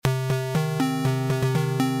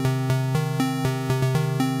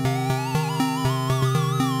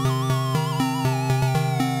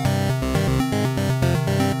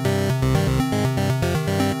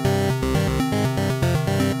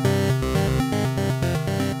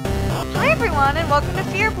everyone, and welcome to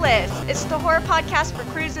Fear Bliss. It's the horror podcast for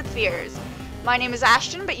crews with fears. My name is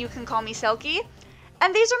Ashton, but you can call me Selkie,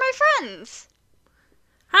 and these are my friends.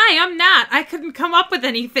 Hi, I'm Nat. I couldn't come up with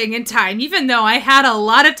anything in time, even though I had a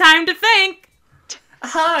lot of time to think.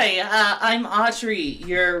 Hi, I'm Audrey,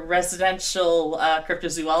 your residential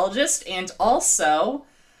cryptozoologist, and also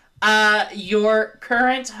your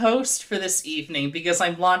current host for this evening, because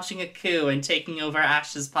I'm launching a coup and taking over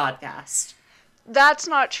Ash's podcast. That's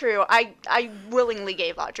not true. I willingly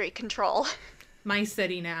gave Audrey control. My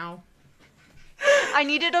city now. I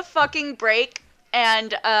needed a fucking break,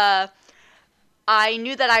 and I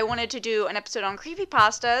knew that I wanted to do an episode on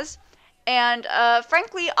creepypastas, and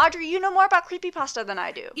frankly, Audrey, you know more about creepypasta than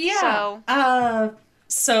I do. Yeah.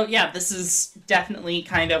 So yeah, this is definitely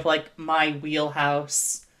kind of like my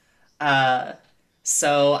wheelhouse. Yeah,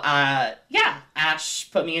 Ash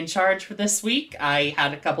put me in charge for this week. I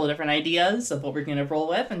had a couple of different ideas of what we're going to roll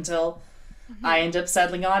with until I end up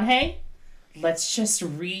settling on, hey, let's just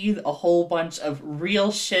read a whole bunch of real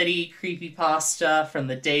shitty creepypasta from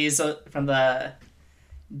the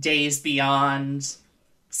days beyond.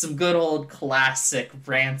 Some good old classic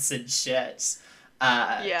rancid shit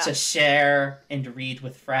to share and to read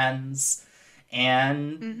with friends.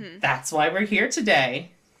 And that's why we're here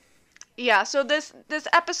today. Yeah, so this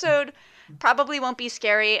episode probably won't be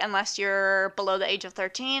scary unless you're below the age of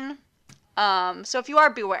 13. So if you are,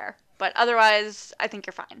 beware. But otherwise, I think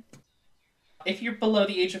you're fine. If you're below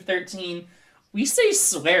the age of 13, we say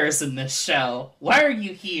swears in this show. Why are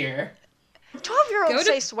you here? 12-year-olds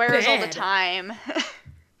say swears all the time.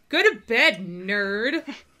 Go to bed, nerd.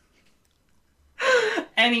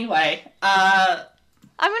 Anyway, I'm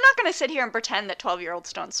not going to sit here and pretend that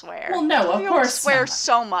 12-year-olds don't swear. Well, no, of course swear not.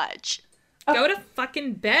 so much. Go to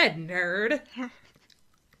fucking bed, nerd.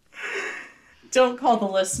 Don't call the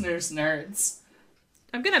listeners nerds.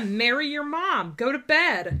 I'm gonna marry your mom. Go to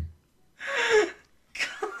bed.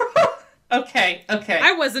 Okay.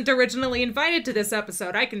 I wasn't originally invited to this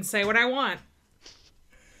episode. I can say what I want.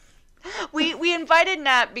 We invited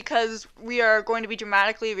Nat because we are going to be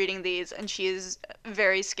dramatically reading these, and she is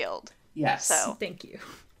very skilled. Yes. So thank you.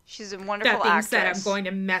 She's a wonderful actress. That being actress. said, I'm going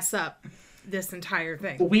to mess up this entire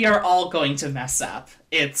thing. We are all going to mess up.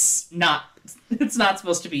 It's not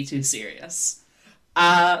supposed to be too serious.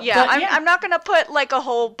 I'm not gonna put like a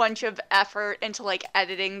whole bunch of effort into like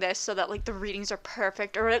editing this so that like the readings are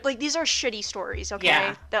perfect, or like these are shitty stories, okay?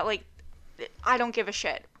 Yeah. That like I don't give a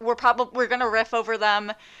shit. We're gonna riff over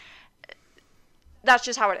them. That's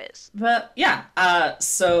just how it is. But yeah,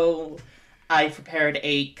 so I prepared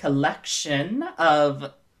a collection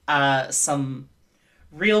of some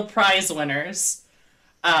real prize winners,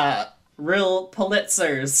 real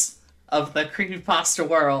Pulitzers of the creepypasta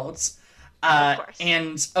world. Of course.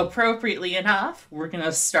 And appropriately enough, we're going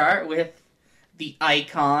to start with the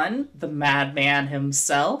icon, the madman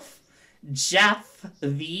himself, Jeff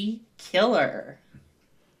the Killer.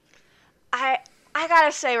 I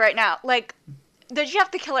gotta say right now, like, the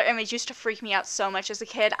Jeff the Killer image used to freak me out so much as a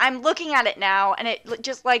kid. I'm looking at it now, and it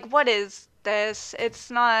just, like, what is this?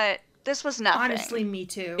 It's not... This was nothing. Honestly, me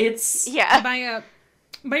too. Yeah.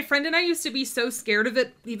 My friend and I used to be so scared of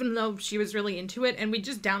it, even though she was really into it, and we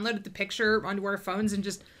just downloaded the picture onto our phones and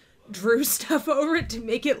just drew stuff over it to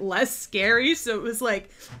make it less scary. So it was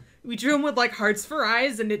like, we drew them with like hearts for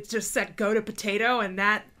eyes, and it just said "go to potato," and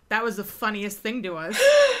that was the funniest thing to us.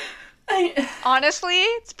 Honestly,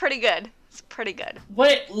 it's pretty good. It's pretty good.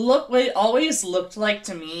 What it always looked like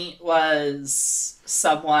to me was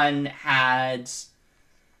someone had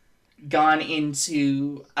gone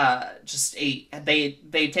into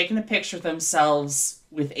they'd taken a picture of themselves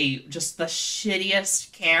with just the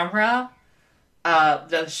shittiest camera,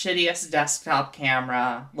 the shittiest desktop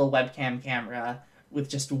camera, little webcam camera, with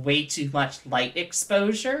just way too much light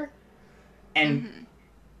exposure, and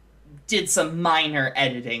did some minor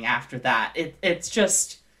editing after that. It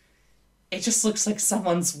just looks like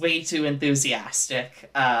someone's way too enthusiastic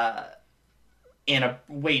in a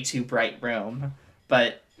way too bright room,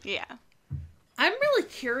 but yeah. I'm really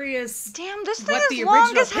curious. Damn, this thing what is the long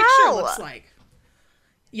original as picture hell. looks like.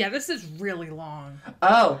 Yeah, this is really long.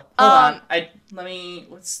 Oh, hold on.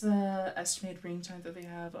 What's the estimated reading time that they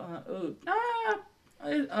have?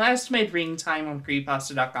 Estimated reading time on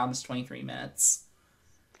creepypasta.com is 23 minutes.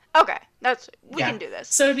 Okay, we can do this.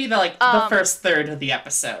 So it'd be the first third of the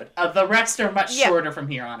episode. The rest are much shorter from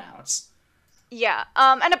here on out. Yeah,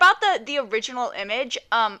 and about the original image,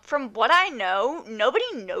 from what I know, nobody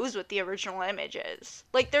knows what the original image is.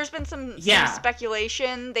 Like, there's been some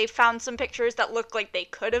speculation. They found some pictures that look like they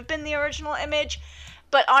could have been the original image.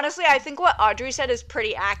 But honestly, I think what Audrey said is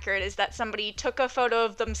pretty accurate, is that somebody took a photo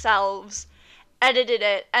of themselves edited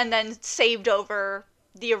it and then saved over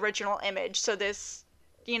the original image. So this,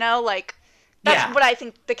 like, that's what I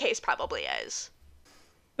think the case probably is.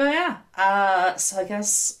 But yeah, so I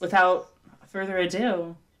guess without further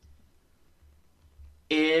ado,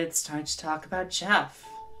 it's time to talk about Jeff.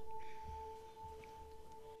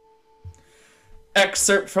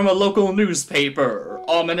 Excerpt from a local newspaper.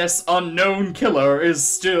 Ominous unknown killer is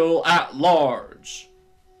still at large.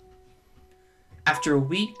 After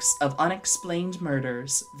weeks of unexplained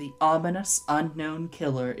murders, the ominous unknown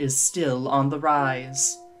killer is still on the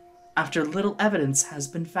rise. After little evidence has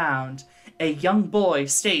been found, a young boy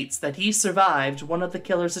states that he survived one of the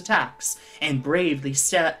killer's attacks and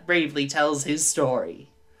bravely tells his story.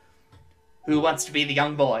 Who wants to be the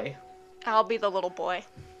young boy? I'll be the little boy.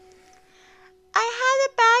 I had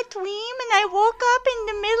a bad dream and I woke up in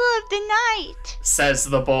the middle of the night, says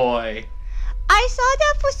the boy. I saw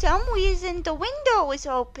that for some reason the window was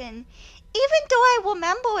open, even though I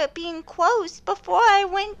remember it being closed before I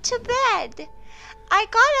went to bed. I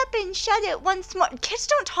got up and shut it once more. Kids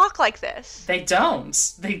don't talk like this. They don't.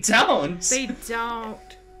 They don't. Afterwards,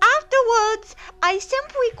 I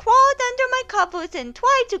simply crawled under my covers and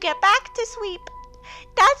tried to get back to sleep.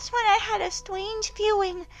 That's when I had a strange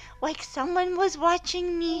feeling, like someone was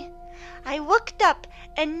watching me. I looked up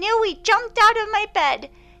and nearly jumped out of my bed.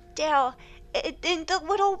 There, in the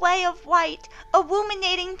little ray of light,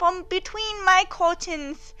 illuminating from between my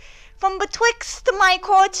curtains, from betwixt my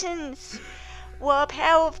curtains, were a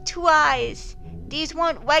pair of two eyes. These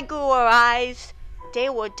weren't regular eyes. They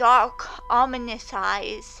were dark, ominous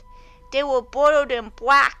eyes. They were bordered in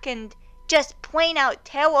black and just plain out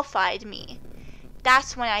terrified me.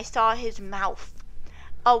 That's when I saw his mouth.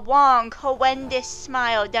 A long, horrendous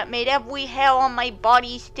smile that made every hair on my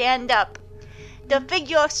body stand up. The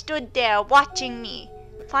figure stood there watching me.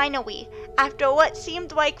 Finally, after what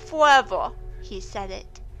seemed like forever, he said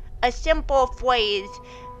it. A simple phrase,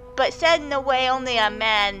 but said in a way only a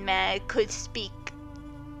man could speak.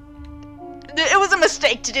 It was a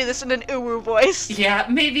mistake to do this in an uwu voice. Yeah,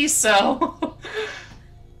 maybe so.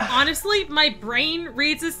 Honestly, my brain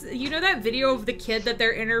reads this. You know that video of the kid that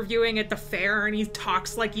they're interviewing at the fair and he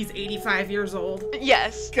talks like he's 85 years old?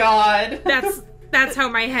 Yes. God. That's how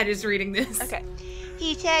my head is reading this. Okay.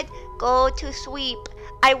 He said, "Go to sleep."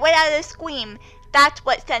 I let out a scream. That's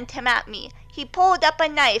what sent him at me. He pulled up a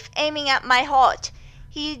knife, aiming at my heart.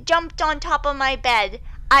 He jumped on top of my bed.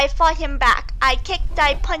 I fought him back. I kicked,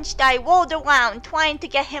 I punched, I rolled around, trying to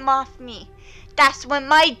get him off me. That's when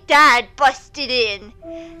my dad busted in.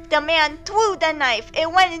 The man threw the knife.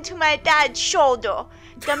 It went into my dad's shoulder.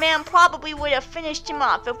 The man probably would have finished him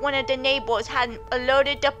off if one of the neighbors hadn't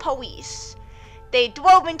alerted the police. They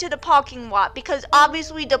drove into the parking lot because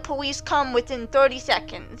obviously the police come within 30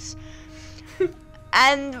 seconds.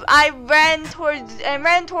 And I ran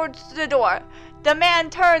towards the door. The man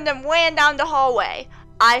turned and ran down the hallway.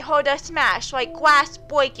 I heard a smash like glass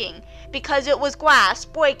breaking because it was glass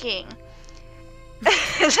breaking.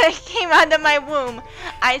 As I came out of my room,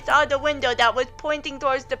 I saw the window that was pointing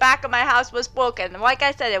towards the back of my house was broken. Like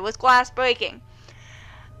I said, it was glass breaking.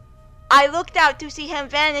 I looked out to see him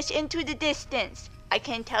vanish into the distance. I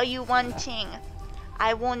can tell you one thing.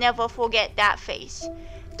 I will never forget that face.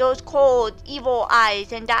 Those cold, evil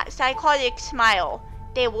eyes and that psychotic smile.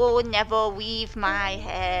 They will never leave my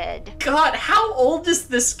head. God, how old is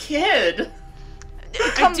this kid?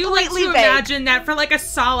 I do like to imagine that for like a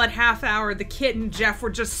solid half hour, the kid and Jeff were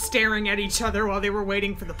just staring at each other while they were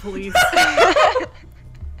waiting for the police.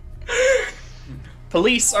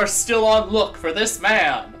 Police are still on look for this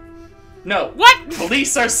man. No. What?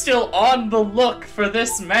 Police are still on the look for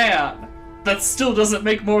this man. That still doesn't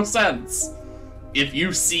make more sense. If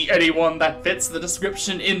you see anyone that fits the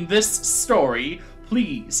description in this story,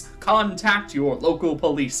 please contact your local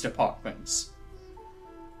police department.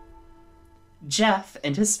 Jeff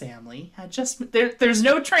and his family had just... There's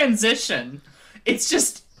no transition. It's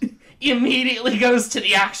just immediately goes to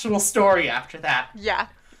the actual story after that. Yeah.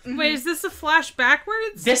 Wait, is this a flash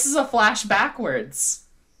backwards? This is a flash backwards.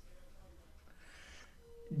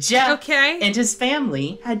 Jeff and his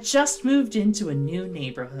family had just moved into a new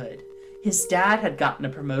neighborhood. His dad had gotten a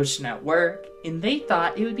promotion at work, and they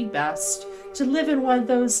thought it would be best to live in one of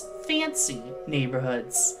those fancy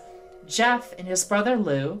neighborhoods. Jeff and his brother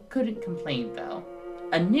Lou couldn't complain, though.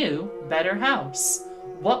 A new, better house.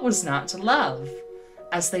 What was not to love?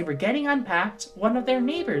 As they were getting unpacked, one of their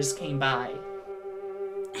neighbors came by.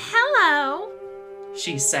 "Hello,"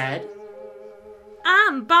 she said.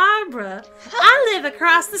 "I'm Barbara. I live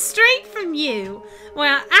across the street from you.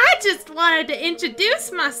 Well, I just wanted to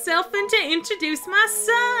introduce myself and to introduce my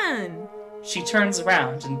son." She turns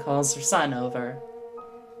around and calls her son over.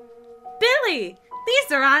 Billy,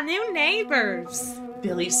 these are our new neighbors.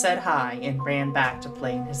 Billy said hi and ran back to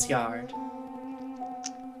play in his yard.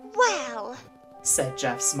 Well, said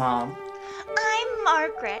Jeff's mom. I'm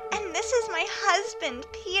Margaret, and this is my husband,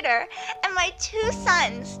 Peter, and my 2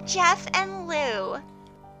 sons, Jeff and Lou.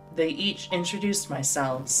 They each introduced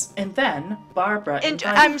themselves, and then Barbara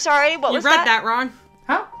I'm sorry, what was that? You read that wrong.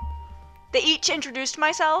 Huh? They each introduced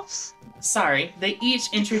themselves? Sorry, they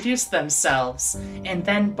each introduced themselves, and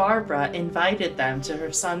then Barbara invited them to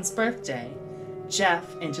her son's birthday.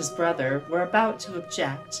 Jeff and his brother were about to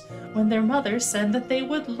object when their mother said that they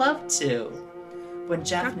would love to. When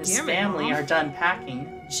Jeff and his family are done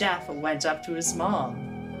packing, Jeff went up to his mom.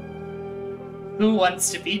 Who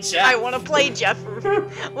wants to be Jeff? I want to play Jeff.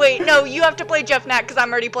 Wait, no, you have to play Jeff Nat because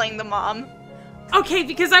I'm already playing the mom. Okay,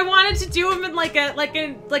 because I wanted to do him in like an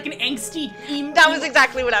angsty emo. That was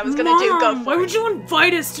exactly what I was gonna do. Go for why it. would you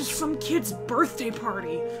invite us to some kid's birthday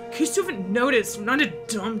party? In case you haven't noticed, I'm not a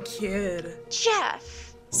dumb kid.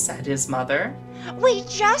 Jeff, said his mother. we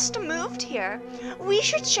just moved here. We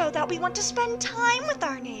should show that we want to spend time with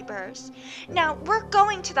our neighbors. Now, we're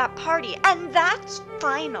going to that party, and that's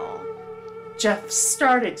final. Jeff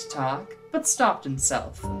started to talk, but stopped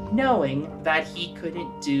himself, knowing that he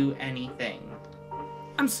couldn't do anything.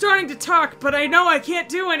 I'm starting to talk, but I know I can't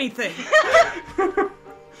do anything.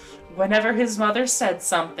 Whenever his mother said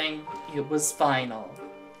something, it was final.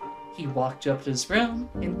 He walked up to his room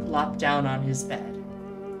and plopped down on his bed.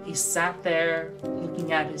 He sat there,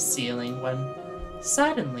 looking at his ceiling, when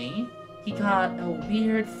suddenly he got a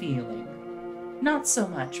weird feeling. Not so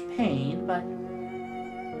much pain, but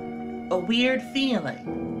a weird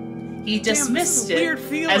feeling. He dismissed it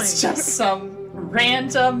as just some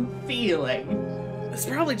random feeling. It's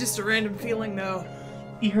probably just a random feeling, though.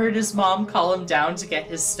 He heard his mom call him down to get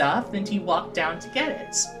his stuff, and he walked down to get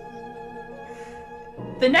it.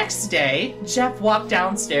 The next day, Jeff walked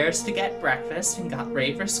downstairs to get breakfast and got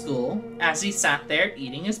ready for school. As he sat there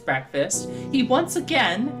eating his breakfast, he once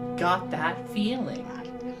again got that feeling.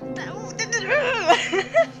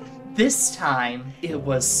 This time, it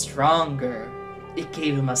was stronger. It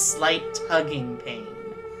gave him a slight tugging pain,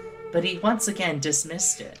 but he once again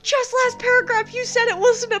dismissed it. Just last paragraph you said it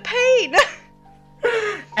wasn't a pain!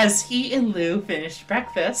 As he and Lou finished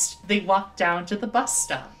breakfast, they walked down to the bus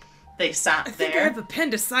stop. They sat I think there, I have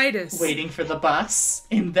appendicitis. waiting for the bus,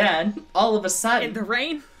 and then, all of a sudden, In the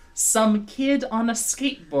rain? some kid on a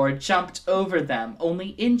skateboard jumped over them, only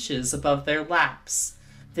inches above their laps.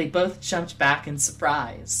 They both jumped back in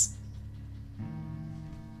surprise.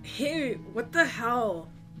 Hey, what the hell?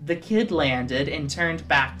 The kid landed and turned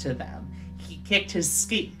back to them. He kicked his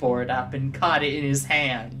skateboard up and caught it in his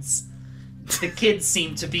hands. The kid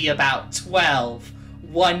seemed to be about 12,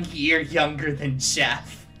 1 year younger than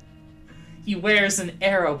Jeff. He wears an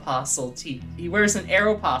Aeropostale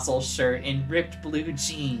shirt and ripped blue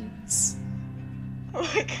jeans. Oh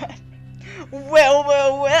my god.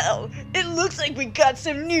 Well. It looks like we got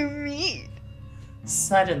some new meat.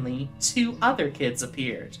 Suddenly, 2 other kids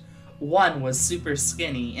appeared. One was super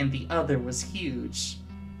skinny and the other was huge.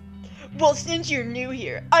 Well, since you're new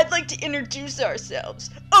here, I'd like to introduce ourselves.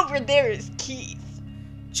 Over there is Keith.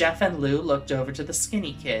 Jeff and Lou looked over to the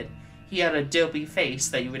skinny kid. He had a dopey face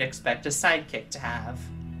that you would expect a sidekick to have.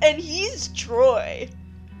 And he's Troy.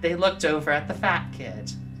 They looked over at the fat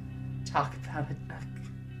kid. Talk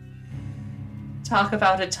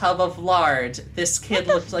about a tub of lard. This kid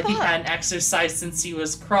looked like he hadn't exercised since he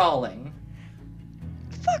was crawling.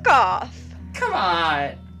 Fuck off. Come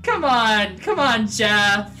on,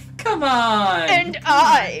 Jeff. Come on. And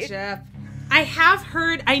I. Jeff. I have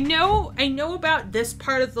heard, I know about this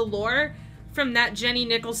part of the lore from that Jenny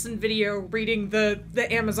Nicholson video reading the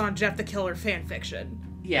Amazon Jeff the Killer fanfiction.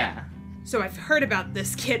 Yeah. So I've heard about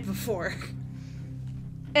this kid before.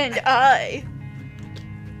 And I.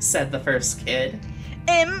 Said the first kid.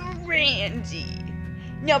 Am Randy.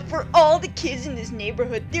 Now, for all the kids in this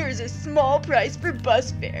neighborhood, there is a small price for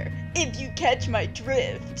bus fare, if you catch my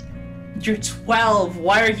drift. You're 12.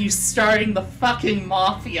 Why are you starting the fucking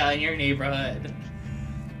mafia in your neighborhood?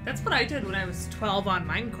 That's what I did when I was 12 on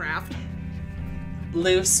Minecraft.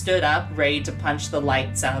 Lou stood up, ready to punch the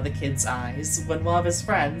lights out of the kid's eyes, when one of his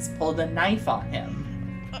friends pulled a knife on him.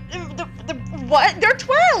 What? They're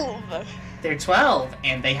 12! They're 12,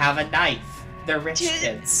 and they have a knife. They're rich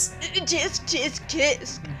kids.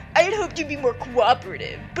 Tisk. I had hoped you'd be more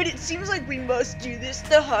cooperative, but it seems like we must do this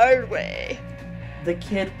the hard way. The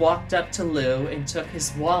kid walked up to Lou and took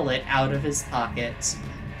his wallet out of his pocket.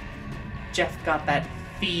 Jeff got that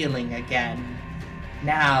feeling again.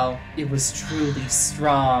 Now, it was truly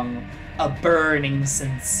strong. A burning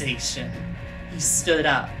sensation. He stood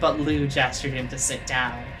up, but Lou gestured him to sit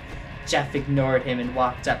down. Jeff ignored him and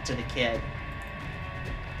walked up to the kid.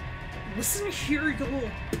 Listen here, you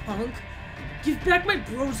little punk. Give back my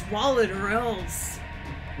bro's wallet or else.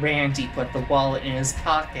 Randy put the wallet in his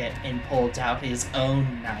pocket and pulled out his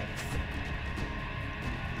own knife.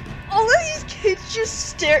 All of these kids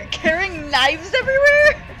just carrying knives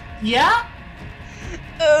everywhere? Yeah?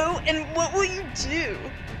 Oh, and what will you do?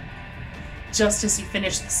 Just as he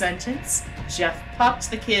finished the sentence, Jeff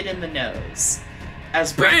popped the kid in the nose.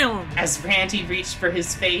 As Randy reached for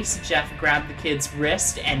his face, Jeff grabbed the kid's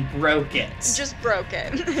wrist and broke it. Just broke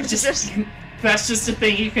it. That's just a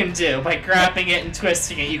thing you can do. By grabbing it and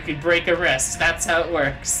twisting it, you can break a wrist. That's how it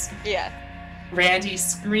works. Yeah. Randy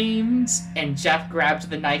screamed, and Jeff grabbed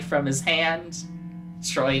the knife from his hand.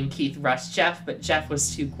 Troy and Keith rushed Jeff, but Jeff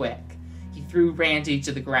was too quick. He threw Randy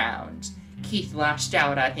to the ground. Keith lashed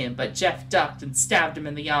out at him, but Jeff ducked and stabbed him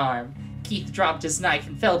in the arm. Keith dropped his knife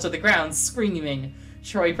and fell to the ground, screaming.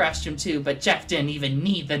 Troy brushed him too, but Jeff didn't even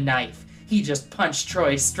need the knife. He just punched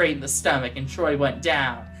Troy straight in the stomach, and Troy went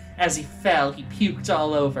down. As he fell, he puked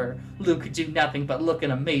all over. Lou could do nothing but look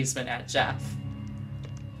in amazement at Jeff.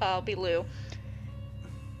 I'll be Lou.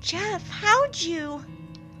 Jeff, how'd you...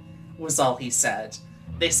 was all he said.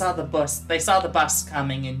 They saw the bus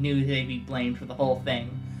coming and knew they'd be blamed for the whole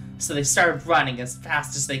thing. So they started running as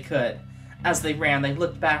fast as they could. As they ran, they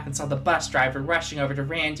looked back and saw the bus driver rushing over to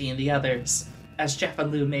Randy and the others. As Jeff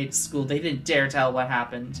and Lou made it to school, they didn't dare tell what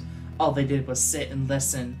happened. All they did was sit and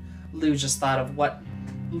listen. Lou just thought of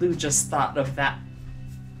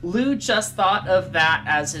that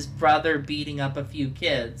as his brother beating up a few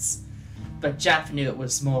kids. But Jeff knew it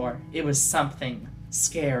was more. It was something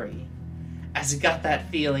scary. As he got that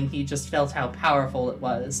feeling, he just felt how powerful it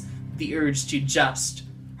was. The urge to just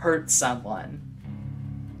hurt someone.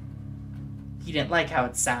 He didn't like how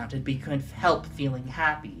it sounded, but he couldn't help feeling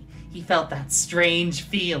happy. He felt that strange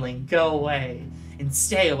feeling go away and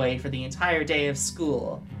stay away for the entire day of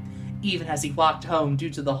school. Even as he walked home due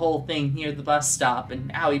to the whole thing near the bus stop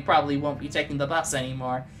and how he probably won't be taking the bus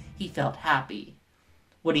anymore, he felt happy.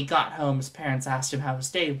 When he got home, his parents asked him how his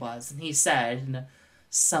day was, and he said in a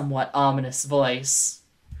somewhat ominous voice,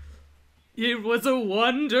 "It was a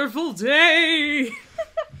wonderful day!"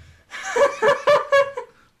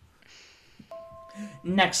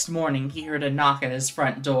 Next morning, he heard a knock at his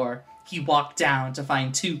front door. He walked down to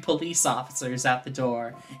find 2 police officers at the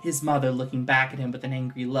door, his mother looking back at him with an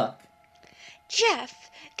angry look. Jeff,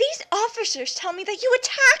 these officers tell me that you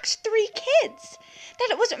attacked 3 kids, that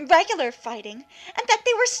it wasn't regular fighting, and that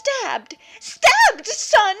they were stabbed. Stabbed,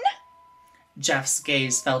 son! Jeff's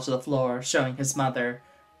gaze fell to the floor, showing his mother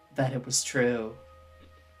that it was true.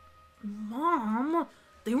 Mom,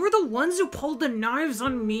 they were the ones who pulled the knives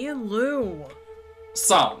on me and Lou.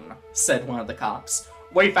 "Son," said one of the cops,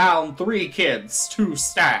 "we found 3 kids, 2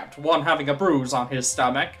 stabbed, 1 having a bruise on his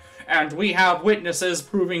stomach, and we have witnesses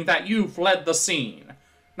proving that you fled the scene.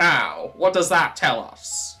 Now, what does that tell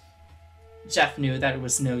us?" Jeff knew that it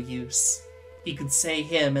was no use. He could say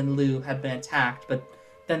him and Lou had been attacked, but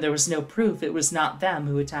then there was no proof it was not them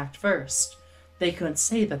who attacked first. They couldn't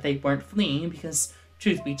say that they weren't fleeing because,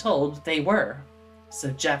 truth be told, they were.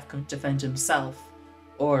 So Jeff couldn't defend himself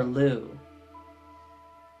or Lou.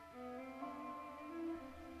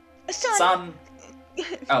 Son.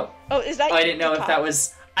 Oh. Oh, is that I didn't know if that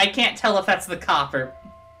was... I can't tell if that's the cop or...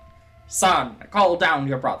 "Son, call down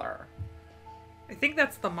your brother." I think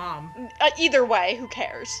that's the mom. Either way, who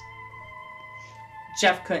cares?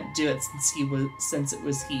 Jeff couldn't do it since it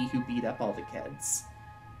was he who beat up all the kids.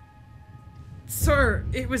 "Sir,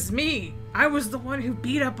 it was me. I was the one who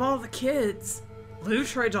beat up all the kids. Lou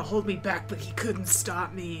tried to hold me back, but he couldn't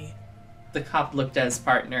stop me." The cop looked at his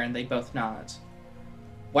partner and they both nodded.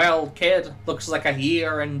 "Well, kid, looks like a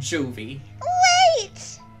year in juvie,"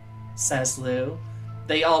 Wait! says Lou.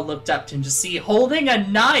 They all looked up to him to see holding a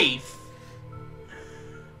knife.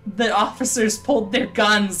 The officers pulled their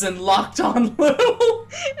guns and locked on Lou.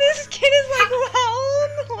 This kid is like, how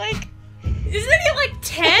old? Like, isn't he like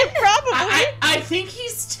 10? Probably. I think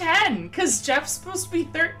he's 10, because Jeff's supposed to be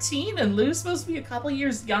 13 and Lou's supposed to be a couple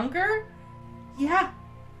years younger. Yeah.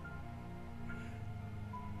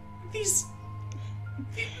 These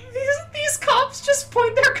cops just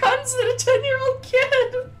point their guns at a 10-year-old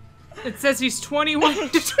kid. It says he's 21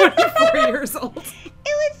 to 24 years old. It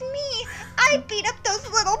was me. I beat up those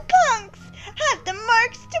little punks. Have the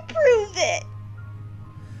marks to prove it.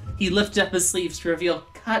 He lifted up his sleeves to reveal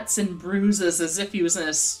cuts and bruises as if he was in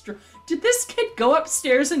a Did this kid go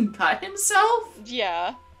upstairs and cut himself?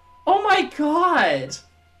 Yeah. Oh my god.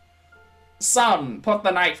 "Son, put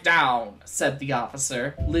the knife down," said the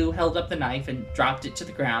officer. Lou held up the knife and dropped it to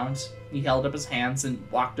the ground. He held up his hands and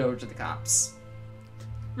walked over to the cops.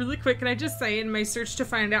 Really quick, can I just say, in my search to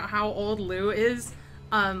find out how old Lou is,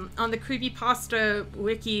 on the Creepypasta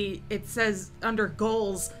wiki, it says under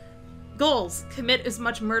goals, commit as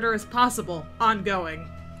much murder as possible, ongoing.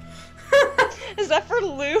 Is that for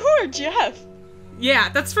Lou or Jeff? Yeah,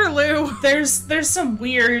 that's for Lou. There's some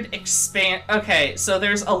weird Okay, so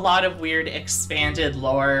there's a lot of weird expanded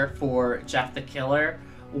lore for Jeff the Killer.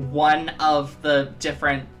 One of the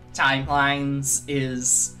different timelines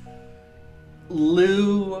is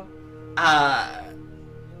Lou,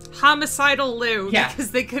 Homicidal Lou, yeah.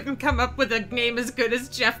 Because they couldn't come up with a name as good as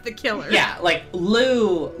Jeff the Killer. Yeah, like,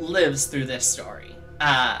 Lou lives through this story.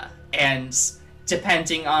 And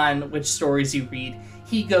depending on which stories you read,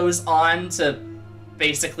 he goes on to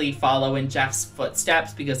basically follow in Jeff's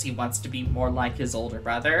footsteps because he wants to be more like his older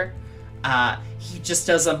brother. He just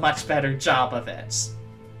does a much better job of it.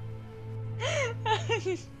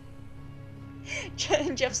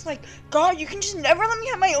 Jeff's like, God, you can just never let me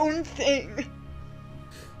have my own thing.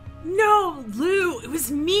 No, Lou, it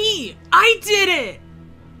was me. I did it.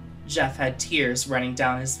 Jeff had tears running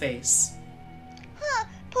down his face. Huh,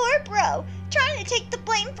 poor bro, trying to take the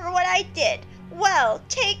blame for what I did. Well,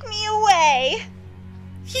 take me away.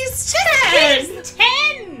 He's 10! He's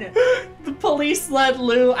 10! The police led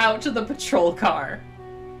Lou out to the patrol car.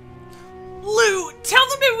 Lou, tell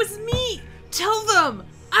them it was me. Tell them.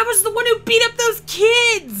 I was the one who beat up those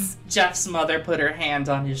kids. Jeff's mother put her hand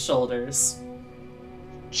on his shoulders.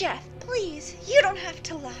 Jeff, please, you don't have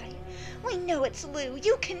to lie. We know it's Lou.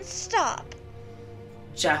 You can stop.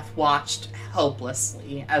 Jeff watched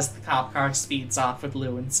helplessly as the cop car speeds off with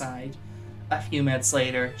Lou inside. A few minutes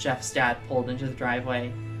later, Jeff's dad pulled into the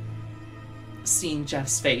driveway. Seeing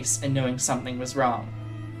Jeff's face and knowing something was wrong.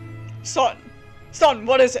 Son,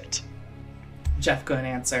 what is it? Jeff couldn't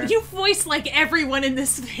answer. You voice like everyone in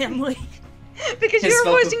this family. Because you're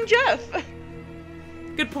voicing Jeff.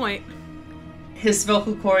 Good point. His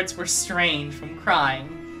vocal cords were strained from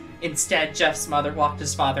crying. Instead, Jeff's mother walked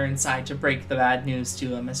his father inside to break the bad news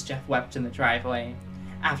to him as Jeff wept in the driveway.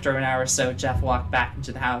 After an hour or so, Jeff walked back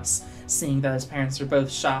into the house, seeing that his parents were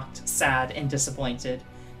both shocked, sad, and disappointed.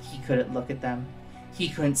 He couldn't look at them. He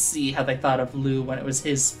couldn't see how they thought of Lou when it was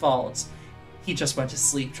his fault. He just went to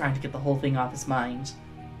sleep trying to get the whole thing off his mind.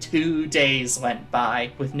 2 days went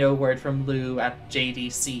by with no word from Lou at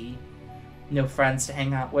JDC. No friends to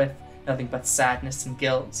hang out with, nothing but sadness and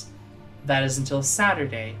guilt. That is until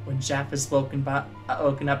Saturday, when Jeff is woken up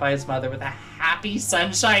by his mother with a happy,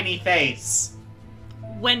 sunshiny face.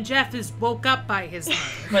 When Jeff is woke up by his mother.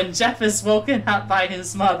 When Jeff is woken up by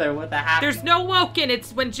his mother with a happy... There's no woken,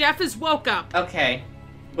 it's when Jeff is woke up. Okay.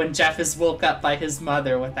 When Jeff is woke up by his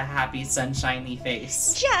mother with a happy, sunshiny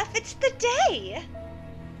face. Jeff, it's the day.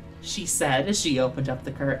 She said as she opened up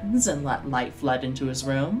the curtains and let light flood into his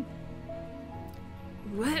room.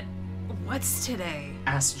 What's today?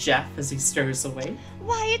 Asked Jeff as he stirs awake.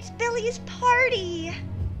 Why, it's Billy's party.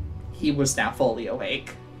 He was now fully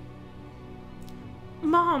awake.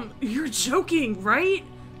 Mom, you're joking, right?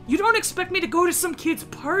 You don't expect me to go to some kid's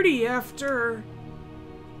party after...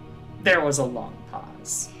 There was a long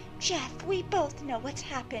pause. Jeff, we both know what's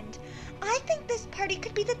happened. I think this party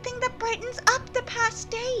could be the thing that brightens up the past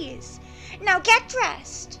days. Now get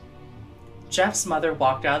dressed. Jeff's mother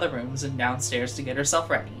walked out of the rooms and downstairs to get herself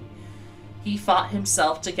ready. He fought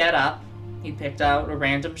himself to get up. He picked out a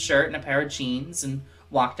random shirt and a pair of jeans and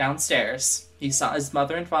walked downstairs. He saw his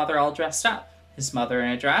mother and father all dressed up. His mother in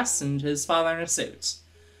a dress and his father in a suit.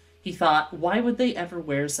 He thought, why would they ever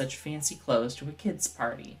wear such fancy clothes to a kid's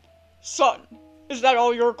party? Son, is that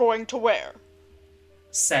all you're going to wear?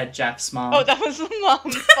 Said Jeff's mom. Oh, that was the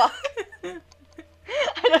mom. Fuck.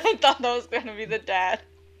 I thought that was going to be the dad.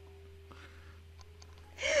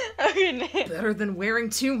 Okay, better than wearing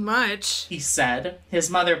too much, he said. His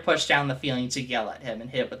mother pushed down the feeling to yell at him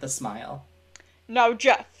and hit with a smile. Now,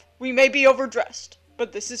 Jeff, we may be overdressed,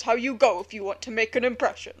 but this is how you go if you want to make an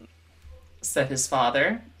impression, said his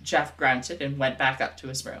father. Jeff grunted and went back up to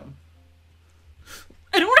his room.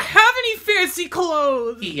 I don't have any fancy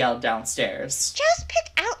clothes! He yelled downstairs. Just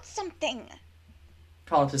pick out something,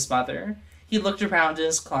 called his mother. He looked around in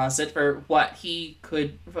his closet for what he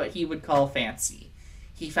would call fancy.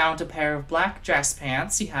 He found a pair of black dress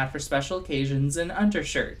pants he had for special occasions and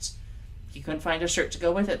undershirt. He couldn't find a shirt to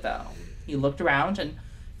go with it, though. He looked around and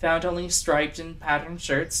found only striped and patterned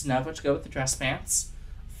shirts, none of which go with the dress pants.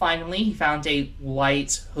 Finally, he found a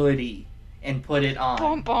white hoodie and put it on.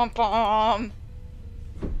 Bum, bum, bum.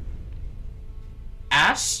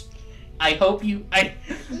 Ash? I hope you...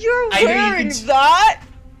 You're wearing that?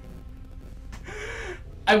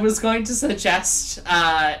 I was going to suggest,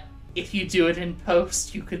 if you do it in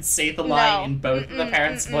post, you could say the line in both of the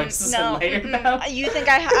parents' voices and layer them. You think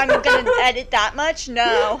I'm gonna edit that much?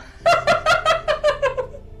 No.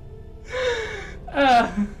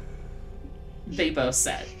 They both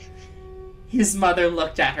said. His mother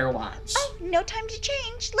looked at her watch. Oh, no time to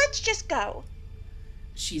change. Let's just go.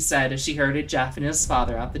 She said as she herded Jeff and his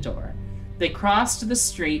father out the door. They crossed the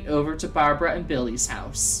street over to Barbara and Billy's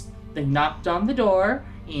house. They knocked on the door,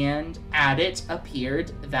 and at it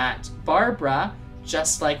appeared that Barbara,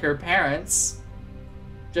 just like his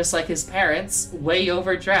parents, way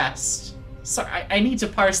overdressed. Sorry, I need to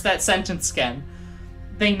parse that sentence again.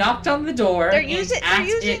 They knocked on the door. They're using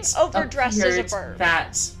overdressed as a verb.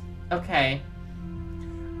 Okay.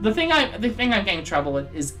 The thing I'm getting in trouble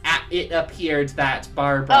with is it appeared that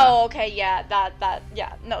Barbara. Oh, okay, yeah,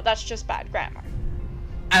 no, that's just bad grammar.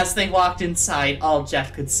 As they walked inside, all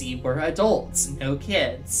Jeff could see were adults, no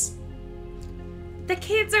kids. The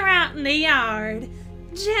kids are out in the yard.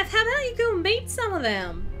 Jeff, how about you go meet some of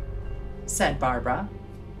them? Said Barbara.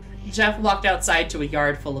 Jeff walked outside to a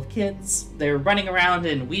yard full of kids. They were running around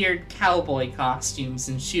in weird cowboy costumes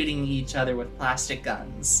and shooting each other with plastic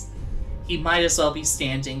guns. He might as well be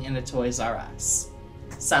standing in a Toys R Us.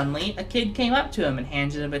 Suddenly, a kid came up to him and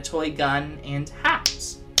handed him a toy gun and hat.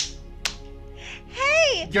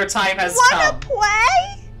 Hey! Your time has wanna come.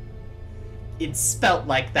 Play? It's spelt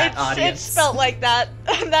like that, audience. It's spelt like that.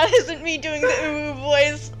 That isn't me doing the ooh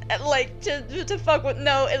voice, like, to fuck with.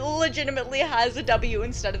 No, it legitimately has a W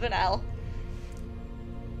instead of an L.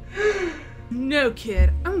 No,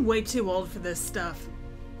 kid. I'm way too old for this stuff.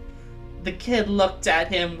 The kid looked at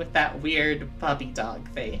him with that weird puppy dog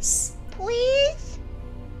face. Please?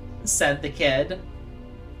 Said the kid.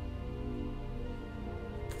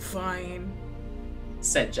 Fine.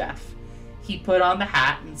 Said Jeff. He put on the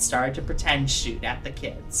hat and started to pretend shoot at the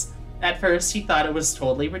kids. At first he thought it was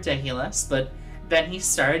totally ridiculous, but then he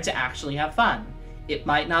started to actually have fun. It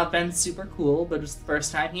might not have been super cool, but it was the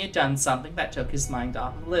first time he had done something that took his mind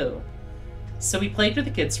off of Lou. So he played with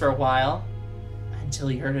the kids for a while, until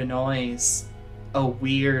he heard a noise. A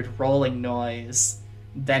weird rolling noise.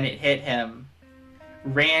 Then it hit him.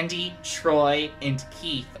 Randy, Troy, and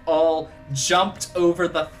Keith all jumped over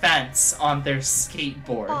the fence on their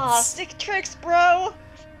skateboards. Aw, sick tricks, bro!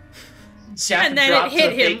 Jeff and then it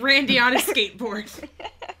hit him, Randy on a skateboard.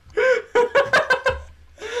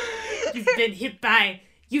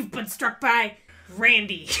 You've been struck by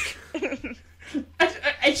Randy.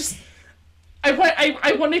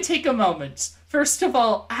 I want to take a moment. First of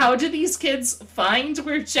all, how do these kids find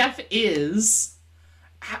where Jeff is?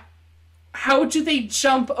 How do they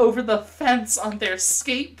jump over the fence on their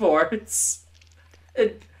skateboards?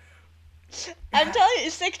 I'm telling you,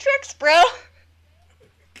 sick tricks, bro.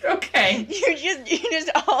 Okay. You just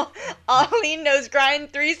ollie nose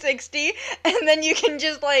grind 360, and then you can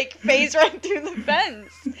just like phase right through the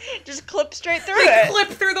fence. Just clip straight through it. Clip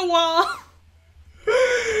through the wall.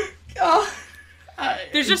 Oh.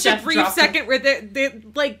 There's just Jeff a brief second where they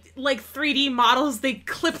like 3D models, they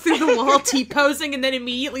clip through the wall T-posing and then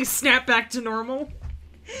immediately snap back to normal.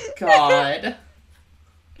 God.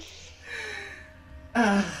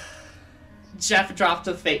 Jeff dropped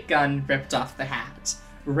the fake gun and ripped off the hat.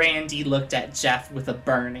 Randy looked at Jeff with a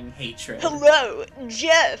burning hatred. Hello,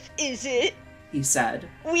 Jeff, is it? He said.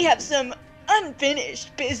 We have some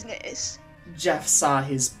unfinished business. Jeff saw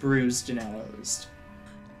his bruised nose.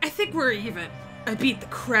 I think we're even. I beat the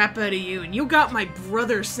crap out of you, and you got my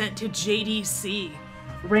brother sent to JDC.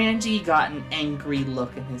 Randy got an angry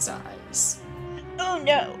look in his eyes. Oh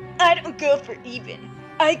no, I don't go for even.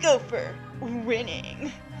 I go for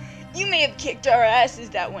winning. You may have kicked our asses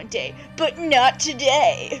that one day, but not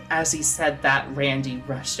today. As he said that, Randy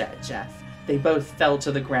rushed at Jeff. They both fell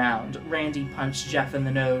to the ground. Randy punched Jeff in the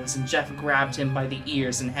nose, and Jeff grabbed him by the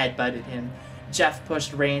ears and headbutted him. Jeff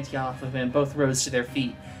pushed Randy off of him. Both rose to their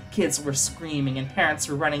feet. Kids were screaming, and parents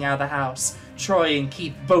were running out of the house. Troy and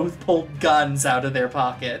Keith both pulled guns out of their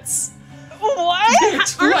pockets. What?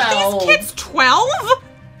 12. Aren't these kids 12?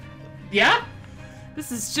 Yeah?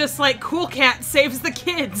 This is just like Cool Cat saves the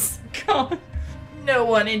kids. God. No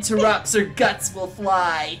one interrupts or guts will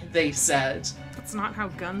fly, they said. That's not how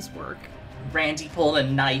guns work. Randy pulled a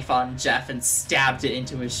knife on Jeff and stabbed it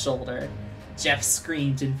into his shoulder. Jeff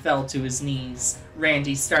screamed and fell to his knees.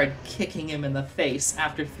 Randy started kicking him in the face.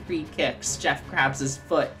 After 3 kicks, Jeff grabs his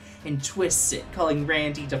foot and twists it, causing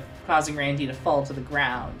Randy to fall to the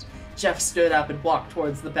ground. Jeff stood up and walked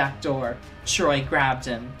towards the back door. Troy grabbed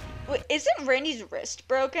him. Wait, isn't Randy's wrist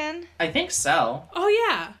broken? I think so. Oh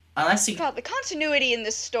yeah. Unless he... God, the continuity in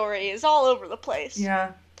this story is all over the place.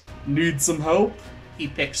 Yeah. Need some help? He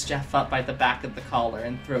picks Jeff up by the back of the collar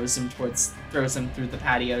and throws him through the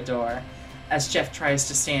patio door. As Jeff tries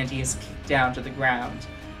to stand, he is kicked down to the ground.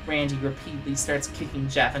 Randy repeatedly starts kicking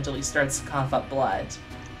Jeff until he starts to cough up blood.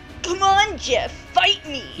 Come on, Jeff, fight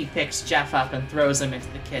me! He picks Jeff up and throws him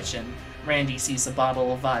into the kitchen. Randy sees a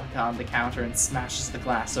bottle of vodka on the counter and smashes the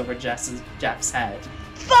glass over Jeff's head.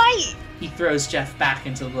 Fight! He throws Jeff back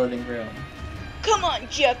into the living room. Come on,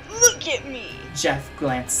 Jeff, look at me! Jeff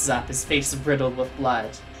glances up, his face riddled with blood.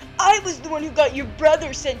 I was the one who got your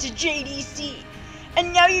brother sent to JDC,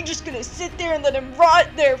 and now you're just gonna sit there and let him rot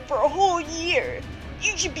there for a whole year.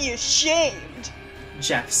 You should be ashamed.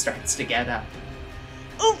 Jeff starts to get up.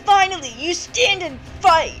 Oh, finally, you stand and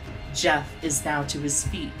fight! Jeff is now to his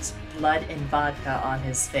feet, blood and vodka on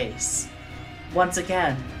his face. Once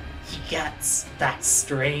again, he gets that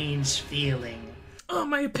strange feeling. Oh,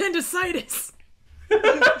 my appendicitis!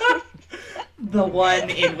 The one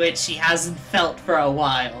in which he hasn't felt for a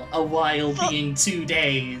while being 2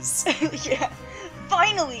 days. Yeah,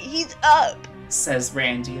 finally, he's up! Says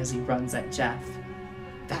Randy as he runs at Jeff.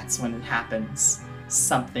 That's when it happens.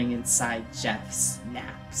 Something inside Jeff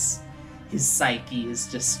snaps. His psyche is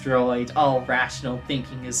destroyed, all rational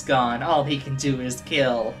thinking is gone, all he can do is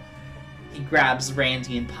kill. He grabs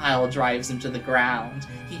Randy and pile drives him to the ground.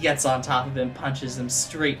 He gets on top of him, punches him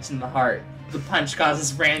straight in the heart. The punch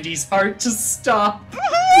causes Randy's heart to stop.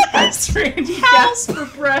 As Randy gasps for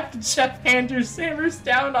breath, Jeff hammers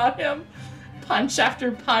down on him. Punch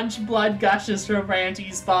after punch, blood gushes from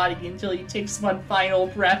Randy's body until he takes one final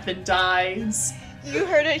breath and dies. You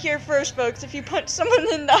heard it here first, folks. If you punch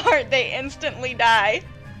someone in the heart, they instantly die.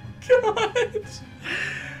 God.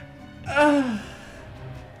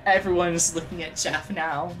 Everyone is looking at Jeff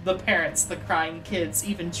now. The parents, the crying kids,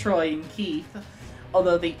 even Troy and Keith.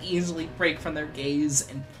 Although they easily break from their gaze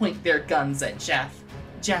and point their guns at Jeff.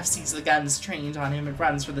 Jeff sees the guns trained on him and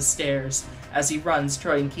runs for the stairs. As he runs,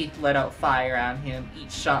 Troy and Keith let out fire on him,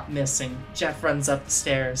 each shot missing. Jeff runs up the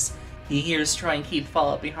stairs. He hears Troy and Keith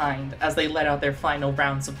follow behind. As they let out their final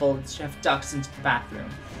rounds of bullets, Jeff ducks into the bathroom.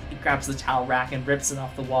 He grabs the towel rack and rips it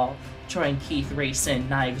off the wall. Troy and Keith race in,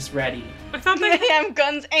 knives ready. I thought They have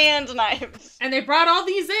guns and knives. And they brought all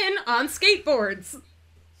these in on skateboards.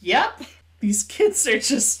 Yep. These kids are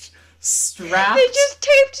just strapped. They just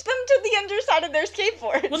taped them to the underside of their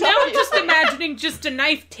skateboards. Well, now I'm just imagining just a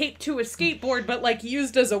knife taped to a skateboard, but, like,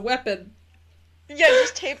 used as a weapon. Yeah,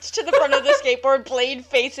 just taped to the front of the skateboard, blade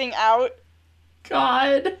facing out.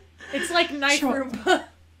 God. It's like Knife Roomba.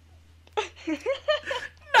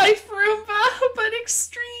 Knife Roomba, but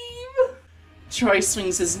extreme. Troy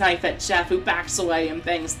swings his knife at Jeff, who backs away and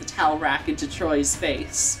bangs the towel rack into Troy's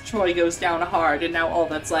face. Troy goes down hard, and now all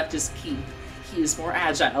that's left is Keith. He is more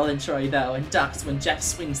agile than Troy, though, and ducks when Jeff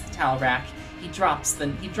swings the towel rack. He dropped the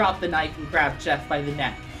knife and grabbed Jeff by the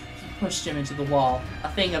neck. He pushed him into the wall. A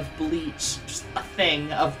thing of bleach,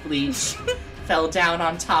 fell down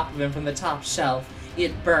on top of him from the top shelf.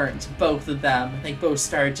 It burned both of them. They both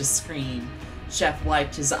started to scream. Jeff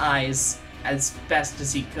wiped his eyes as best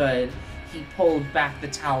as he could. He pulled back the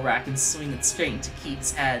towel rack and swung it straight into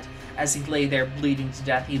Keith's head. As he lay there bleeding to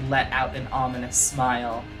death, he let out an ominous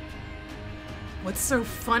smile. What's so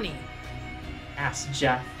funny? Asked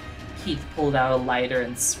Jeff. Keith pulled out a lighter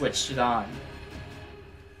and switched it on.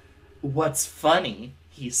 What's funny,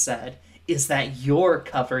 he said, is that you're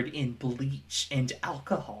covered in bleach and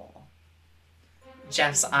alcohol.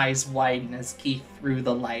 Jeff's eyes widened as Keith threw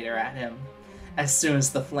the lighter at him. As soon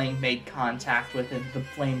as the flame made contact with him, the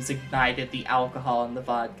flames ignited the alcohol in the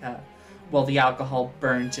vodka. While the alcohol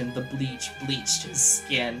burned him, the bleach bleached his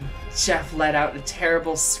skin. Jeff let out a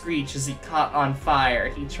terrible screech as he caught on fire.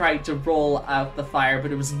 He tried to roll out the fire,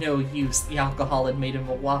 but it was no use. The alcohol had made him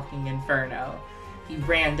a walking inferno. He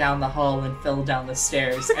ran down the hall and fell down the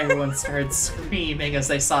stairs. Everyone started screaming as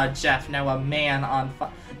they saw Jeff, now a man on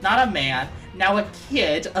fire. Not a man, now a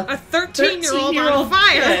kid. A 13-year-old on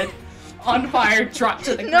fire! Kid on fire, dropped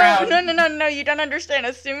to the ground. No, you don't understand.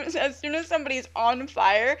 As soon as somebody's on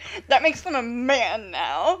fire, that makes them a man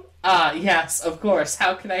now. Yes, of course.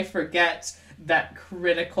 How can I forget that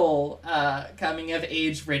critical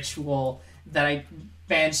coming-of-age ritual that I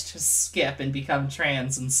managed to skip and become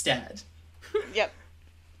trans instead? Yep.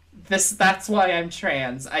 That's why I'm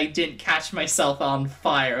trans. I didn't catch myself on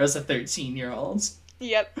fire as a 13-year-old.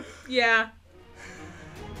 Yep. Yeah.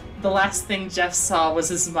 The last thing Jeff saw was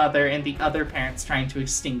his mother and the other parents trying to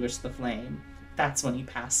extinguish the flame. That's when he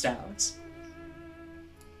passed out.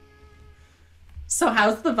 So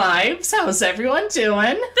how's the vibes? How's everyone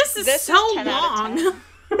doing? This is so long.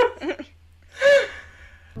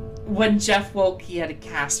 When Jeff woke, he had a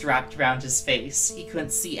cast wrapped around his face. He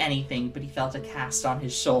couldn't see anything, but he felt a cast on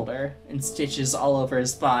his shoulder and stitches all over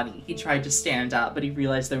his body. He tried to stand up, but he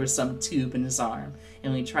realized there was some tube in his arm.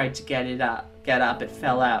 And when he tried to get up, it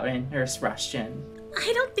fell out, and a nurse rushed in.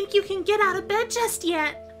 I don't think you can get out of bed just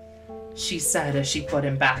yet, she said as she put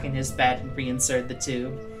him back in his bed and reinserted the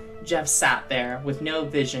tube. Jeff sat there, with no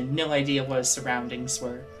vision, no idea what his surroundings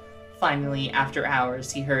were. Finally, after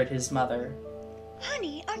hours, he heard his mother.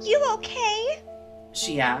 Honey, are you okay?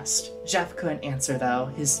 She asked. Jeff couldn't answer,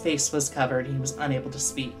 though. His face was covered and he was unable to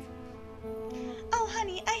speak. Oh,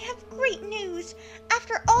 honey, I have great news.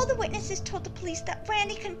 After all the witnesses told the police that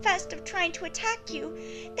Randy confessed of trying to attack you,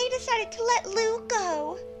 they decided to let Lou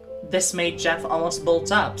go. This made Jeff almost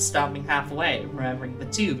bolt up, stopping halfway, remembering the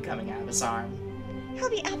tube coming out of his arm. He'll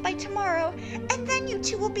be out by tomorrow, and then you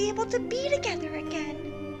two will be able to be together again.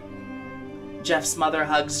 Jeff's mother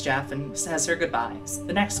hugs Jeff and says her goodbyes.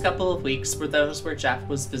 The next couple of weeks were those where Jeff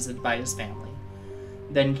was visited by his family.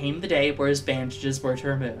 Then came the day where his bandages were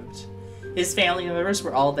removed. His family members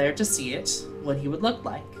were all there to see it, what he would look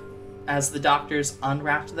like. As the doctors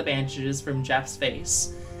unwrapped the bandages from Jeff's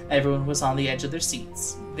face, everyone was on the edge of their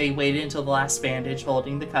seats. They waited until the last bandage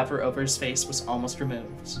holding the cover over his face was almost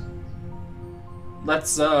removed.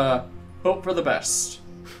 "Let's, hope for the best,"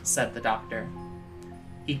 said the doctor.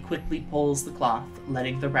 He quickly pulls the cloth,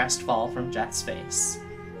 letting the rest fall from Jeff's face.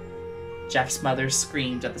 Jeff's mother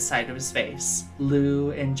screamed at the sight of his face.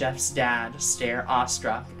 Lou and Jeff's dad stare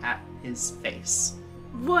awestruck at his face.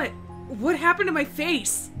 What? What happened to my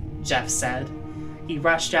face? Jeff said. He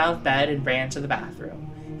rushed out of bed and ran to the bathroom.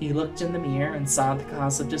 He looked in the mirror and saw the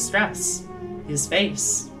cause of distress. His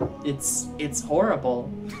face. It's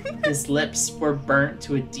horrible. His lips were burnt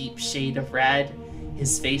to a deep shade of red.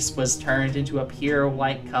 His face was turned into a pure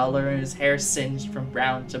white color and his hair singed from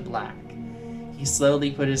brown to black. He slowly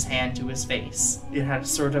put his hand to his face. It had a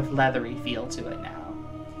sort of leathery feel to it now.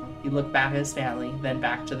 He looked back at his family, then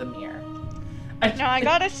back to the mirror. Now, I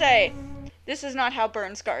gotta say, this is not how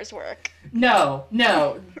burn scars work. No.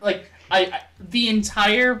 Like, the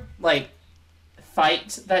entire,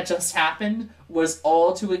 fight that just happened was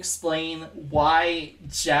all to explain why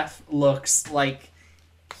Jeff looks like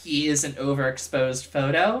he is an overexposed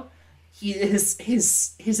photo.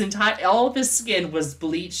 His entire, all of his skin was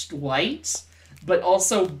bleached white, but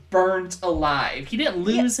also burnt alive. He didn't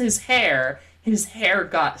lose his hair. His hair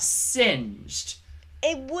got singed.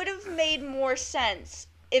 It would have made more sense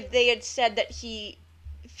if they had said that he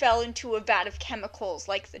fell into a vat of chemicals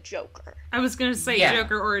like the Joker. I was gonna say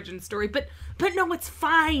Joker origin story, but no, it's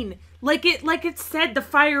fine. Like it said, the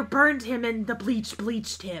fire burned him and the bleach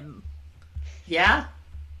bleached him. Yeah?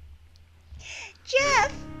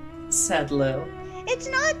 Jeff, said Lou. It's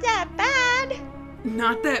not that bad.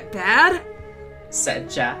 Not that bad? Said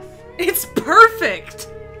Jeff. It's perfect!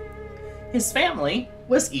 His family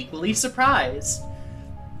was equally surprised.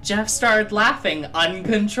 Jeff started laughing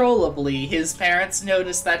uncontrollably. His parents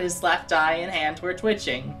noticed that his left eye and hand were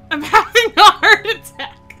twitching. I'm having a heart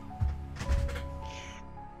attack.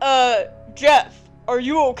 Jeff, are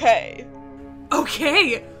you okay?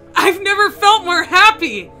 Okay, I've never felt more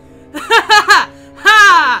happy.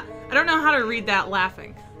 Ha! I don't know how to read that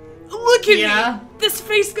laughing. Look at me! This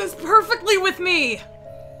face goes perfectly with me!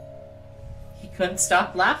 He couldn't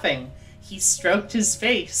stop laughing. He stroked his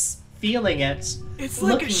face, feeling it, it's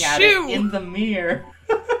like looking a at shoe. it in the mirror.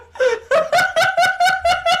 I'm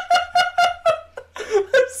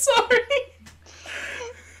sorry.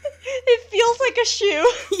 It feels like a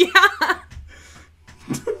shoe. Yeah.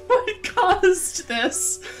 What caused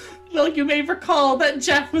this? Well, you may recall that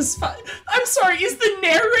Jeff was I'm sorry, is the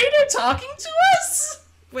narrator talking to us?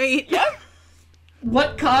 Wait. Yep.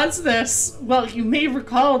 What caused this? Well, you may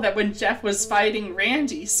recall that when Jeff was fighting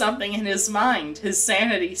Randy, something in his mind, his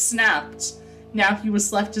sanity, snapped. Now he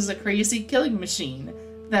was left as a crazy killing machine.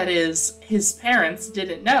 That is, his parents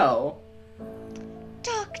didn't know.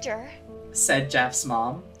 Doctor, said Jeff's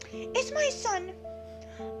mom. Is my son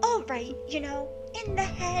all right, in the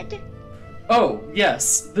head? Oh,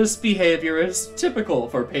 yes, this behavior is typical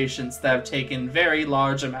for patients that have taken very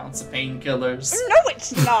large amounts of painkillers. No,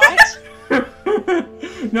 it's not!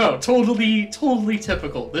 No, totally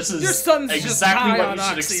typical. This is your son's exactly just what you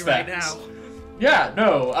should expect. Right now. Yeah,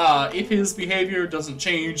 no, if his behavior doesn't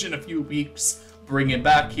change in a few weeks, bring him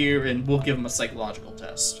back here and we'll give him a psychological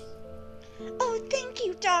test. Oh, thank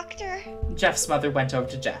you, Doctor. Jeff's mother went over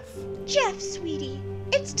to Jeff. Jeff, sweetie,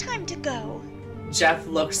 it's time to go. Jeff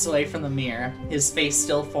looked away from the mirror, his face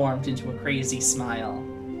still formed into a crazy smile.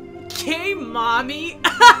 Okay, Mommy.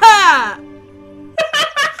 Oh,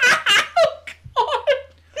 God.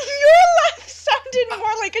 Your laugh sounded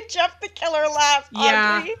more like a Jeff killer laugh,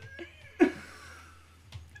 Yeah. Audrey.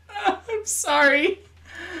 I'm sorry.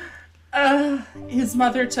 His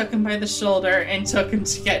mother took him by the shoulder and took him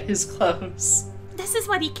to get his clothes. This is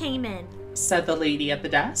what he came in, said the lady at the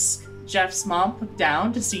desk. Jeff's mom looked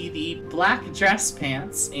down to see the black dress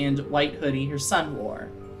pants and white hoodie her son wore.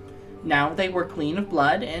 Now they were clean of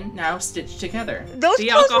blood and now stitched together. Those The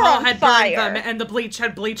clothes were alcohol on had fire. burned them, and the bleach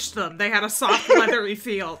had bleached them. They had a soft, leathery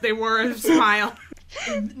feel. They wore a smile.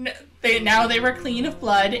 Now they were clean of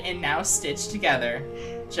blood and now stitched together.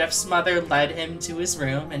 Jeff's mother led him to his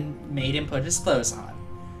room and made him put his clothes on.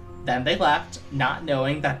 Then they left, not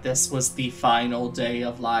knowing that this was the final day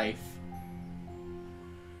of life.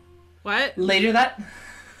 What? Later that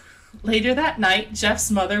night, Jeff's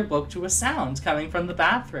mother woke to a sound coming from the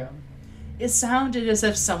bathroom. It sounded as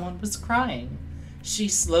if someone was crying. She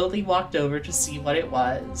slowly walked over to see what it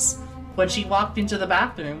was. When she walked into the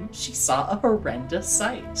bathroom, she saw a horrendous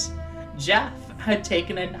sight. Jeff had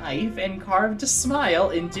taken a knife and carved a smile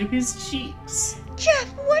into his cheeks.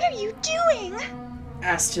 Jeff, what are you doing?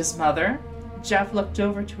 Asked his mother. Jeff looked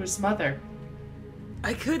over to his mother.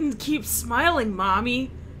 I couldn't keep smiling, Mommy.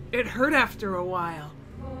 It hurt after a while.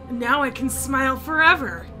 Now I can smile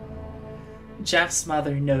forever. Jeff's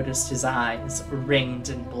mother noticed his eyes, ringed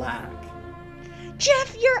and black.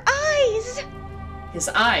 Jeff, your eyes! His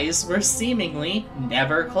eyes were seemingly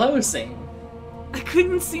never closing. I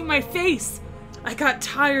couldn't see my face. I got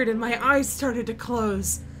tired and my eyes started to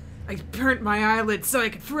close. I burnt my eyelids so I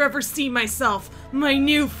could forever see myself, my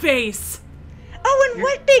new face. Oh, and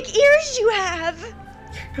what big ears you have!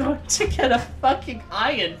 You're going to get a fucking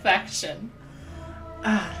eye infection.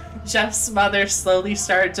 Jeff's mother slowly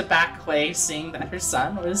started to back away, seeing that her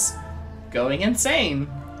son was going insane.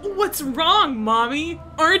 What's wrong, Mommy?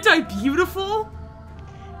 Aren't I beautiful?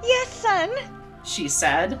 Yes, son. She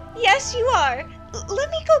said. Yes, you are. Let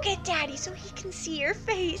me go get Daddy so he can see your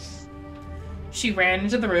face. She ran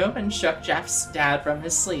into the room and shook Jeff's dad from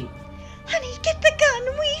his sleep. Honey, get the gun.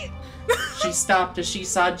 She stopped as she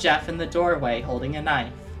saw Jeff in the doorway holding a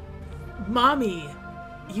knife. Mommy,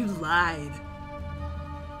 you lied.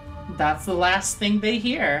 That's the last thing they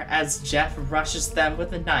hear as Jeff rushes them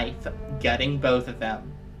with a knife, gutting both of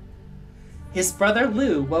them. His brother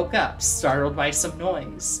Lou woke up, startled by some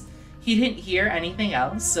noise. He didn't hear anything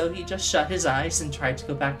else, so he just shut his eyes and tried to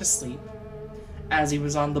go back to sleep. As he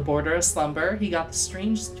was on the border of slumber, he got the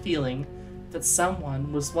strangest feeling that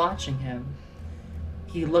someone was watching him.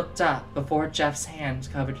 He looked up before Jeff's hand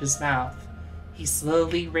covered his mouth. He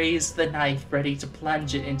slowly raised the knife, ready to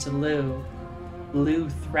plunge it into Lou. Lou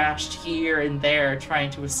thrashed here and there, trying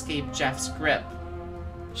to escape Jeff's grip.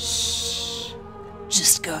 Shh.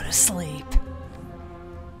 Just go to sleep.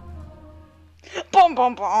 Boom,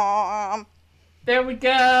 boom, boom. There we go!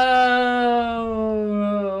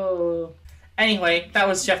 Anyway, that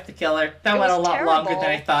was Jeff the Killer. That went a lot longer than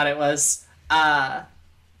I thought it was. I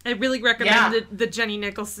really recommend the Jenny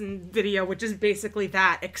Nicholson video, which is basically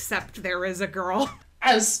that, except there is a girl.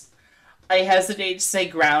 As I hesitate to say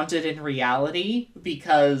grounded in reality,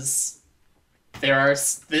 because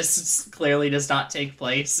this clearly does not take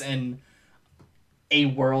place in a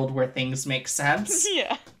world where things make sense.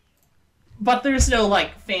 Yeah. But there's no,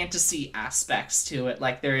 like, fantasy aspects to it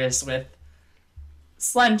like there is with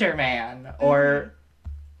Slender Man or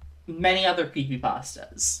many other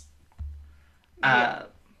creepypastas. Yeah.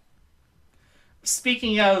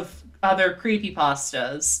 Speaking of other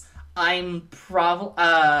creepypastas,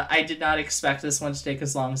 I did not expect this one to take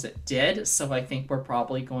as long as it did, so I think we're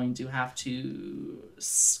probably going to have to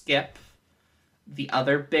skip the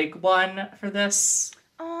other big one for this.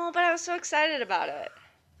 Oh, but I was so excited about it.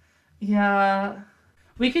 Yeah,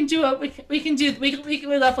 we can do it. We can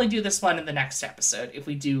definitely do this one in the next episode if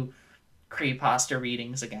we do Creepypasta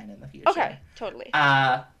readings again in the future. Okay, totally.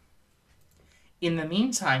 In the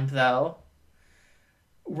meantime, though,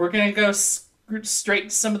 we're gonna go straight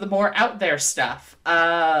to some of the more out there stuff.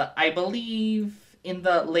 I believe in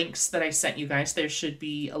the links that I sent you guys, there should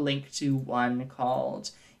be a link to one called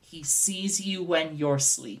 "He Sees You When You're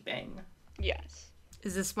Sleeping." Yes.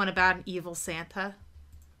 Is this one about an evil Santa?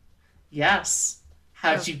 Yes.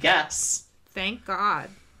 How'd you guess? Thank God.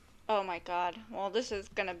 Oh my god. Well, this is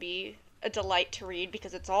gonna be a delight to read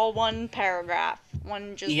because it's all one paragraph.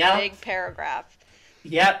 One just big paragraph.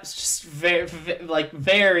 Yep, it's just very,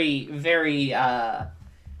 very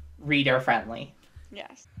reader friendly.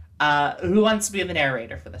 Yes. Who wants to be the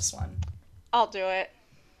narrator for this one? I'll do it.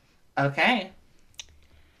 Okay.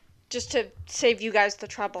 Just to save you guys the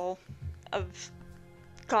trouble of...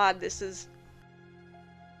 God, this is...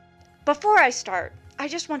 Before I start, I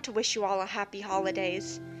just want to wish you all a happy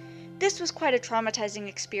holidays. This was quite a traumatizing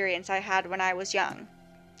experience I had when I was young.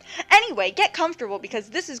 Anyway, get comfortable because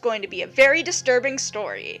this is going to be a very disturbing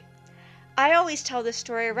story. I always tell this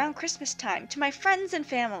story around Christmas time to my friends and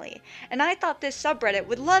family, and I thought this subreddit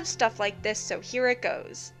would love stuff like this, so here it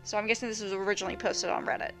goes. So I'm guessing this was originally posted on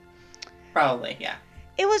Reddit. Probably, yeah.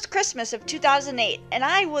 It was Christmas of 2008, and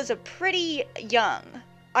I was pretty young.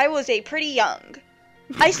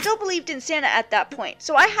 I still believed in Santa at that point,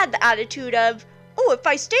 so I had the attitude of, oh, if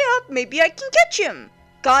I stay up, maybe I can catch him.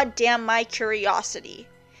 God damn my curiosity.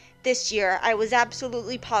 This year, I was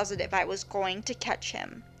absolutely positive I was going to catch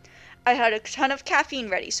him. I had a ton of caffeine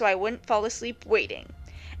ready so I wouldn't fall asleep waiting.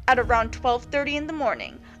 At around 12:30 in the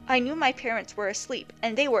morning, I knew my parents were asleep,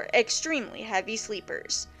 and they were extremely heavy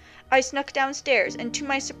sleepers. I snuck downstairs, and to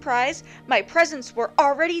my surprise, my presents were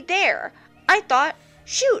already there. I thought,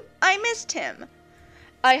 shoot, I missed him.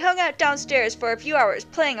 I hung out downstairs for a few hours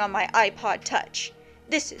playing on my iPod Touch.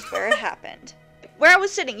 This is where it happened. Where I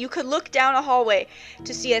was sitting, you could look down a hallway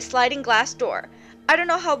to see a sliding glass door. I don't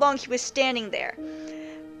know how long he was standing there,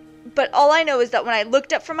 but all I know is that when I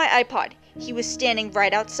looked up from my iPod, he was standing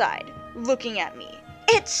right outside, looking at me.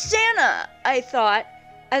 It's Santa, I thought.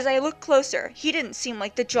 As I looked closer, he didn't seem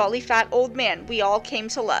like the jolly fat old man we all came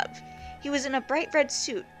to love. He was in a bright red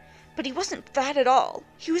suit, but he wasn't fat at all.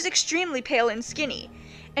 He was extremely pale and skinny,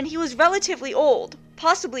 and he was relatively old,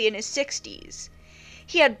 possibly in his 60s.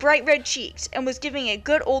 He had bright red cheeks and was giving a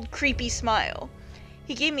good old creepy smile.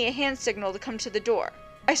 He gave me a hand signal to come to the door.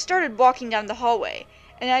 I started walking down the hallway,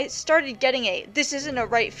 and I started getting a this isn't a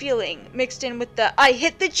right feeling mixed in with the I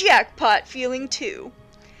hit the jackpot feeling too.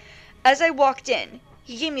 As I walked in,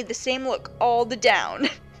 he gave me the same look all the down.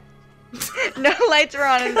 No lights were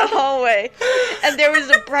on in the hallway, and there was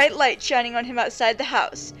a bright light shining on him outside the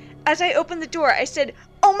house. As I opened the door, I said,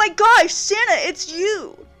 "Oh my gosh, Santa, it's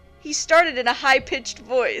you!" He started in a high-pitched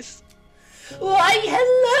voice. Why,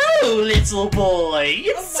 hello, little boy.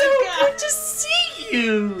 It's good to see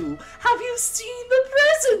you. Have you seen the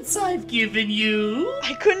presents I've given you?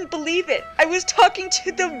 I couldn't believe it. I was talking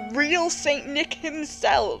to the real Saint Nick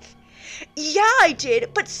himself. Yeah, I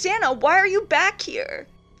did. But Santa, why are you back here?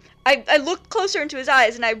 I looked closer into his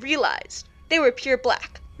eyes and I realized they were pure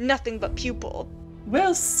black, nothing but pupil.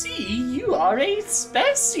 Well, see, you are a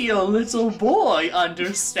special little boy,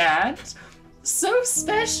 understand? So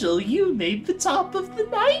special you made the top of the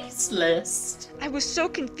nice list. I was so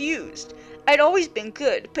confused. I'd always been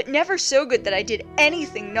good, but never so good that I did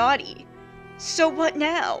anything naughty. So what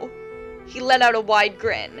now? He let out a wide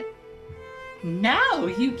grin. Now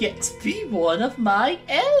you get to be one of my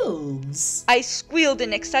elves. I squealed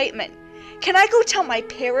in excitement. Can I go tell my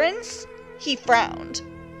parents? He frowned.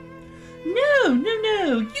 No,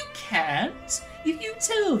 you can't. If you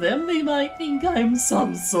tell them, they might think I'm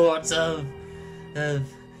some sort of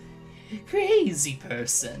crazy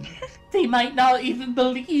person. They might not even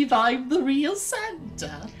believe I'm the real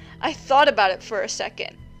Santa. I thought about it for a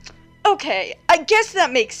second. Okay, I guess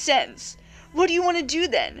that makes sense. What do you want to do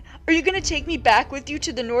then? Are you going to take me back with you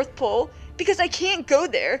to the North Pole? Because I can't go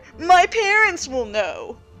there. My parents will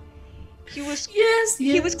know. He was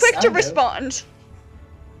quick to respond.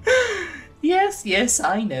 Yes,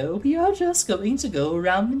 I know. We are just going to go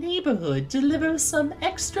around the neighborhood, deliver some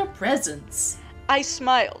extra presents. I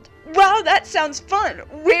smiled. Wow, that sounds fun.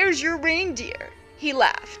 Where's your reindeer? He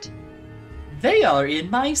laughed. They are in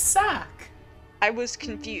my sack. I was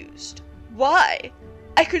confused. Why?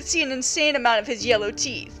 I could see an insane amount of his yellow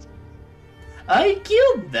teeth. I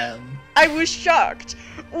killed them. I was shocked.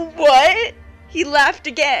 What? He laughed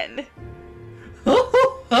again.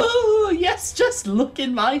 Oh, yes, just look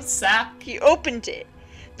in my sack. He opened it.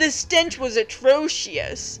 The stench was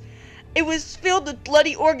atrocious. It was filled with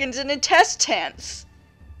bloody organs and intestines.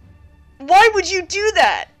 Why would you do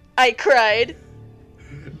that? I cried.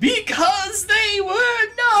 Because they were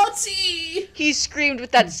naughty! He screamed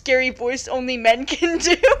with that scary voice only men can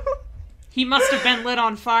do. He must have been lit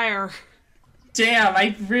on fire. Damn,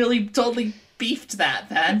 I really totally beefed that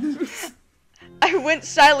then. I went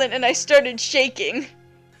silent and I started shaking.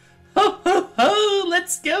 Ho ho ho,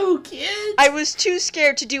 let's go, kid! I was too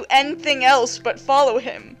scared to do anything else but follow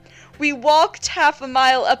him. We walked half a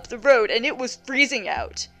mile up the road and it was freezing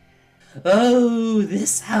out. Oh,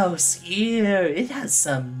 this house here, it has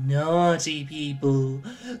some naughty people.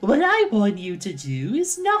 What I want you to do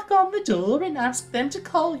is knock on the door and ask them to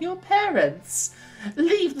call your parents.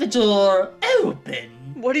 Leave the door open.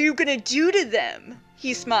 What are you gonna do to them?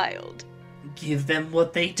 He smiled. Give them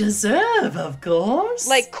what they deserve, of course.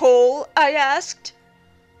 Like coal? I asked.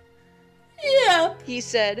 Yep, He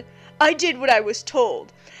said. I did what I was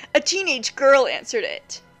told. A teenage girl answered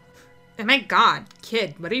it. Oh my god,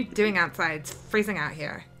 kid, what are you doing outside? It's freezing out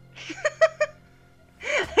here.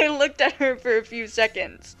 I looked at her for a few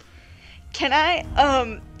seconds. Can I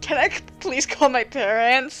please call my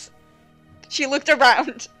parents? She looked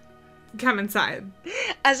around. Come inside.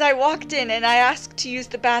 As I walked in and I asked to use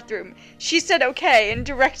the bathroom, she said okay and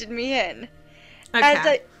directed me in.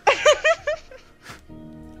 Okay.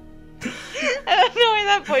 I don't know why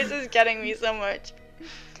that voice is getting me so much.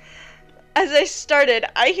 As I started,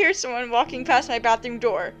 I hear someone walking past my bathroom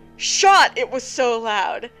door. Shot! It was so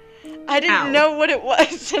loud. I didn't know what it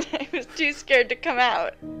was, and I was too scared to come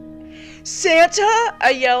out. Santa!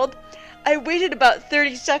 I yelled. I waited about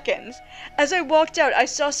 30 seconds. As I walked out, I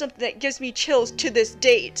saw something that gives me chills to this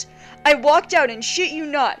date. I walked out and, shit you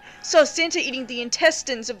not, saw Santa eating the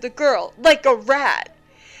intestines of the girl, like a rat.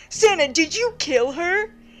 Santa, did you kill her?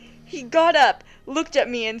 He got up, looked at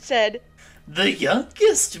me, and said, The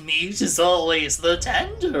youngest meat is always the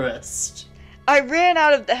tenderest. I ran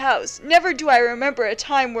out of the house. Never do I remember a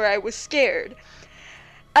time where I was scared.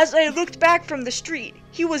 As I looked back from the street,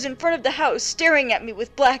 he was in front of the house staring at me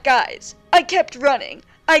with black eyes. I kept running.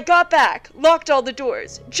 I got back, locked all the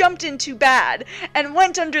doors, jumped into bed, and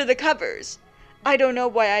went under the covers. I don't know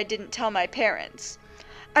why I didn't tell my parents.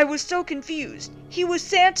 I was so confused. He was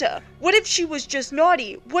Santa. What if she was just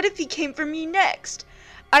naughty? What if he came for me next?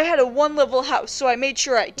 I had a one-level house, so I made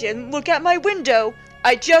sure I didn't look at my window.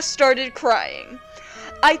 I just started crying.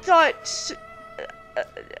 I thought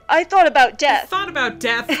about death. You thought about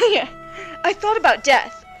death? Yeah. I thought about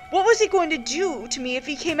death. What was he going to do to me if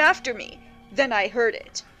he came after me? Then I heard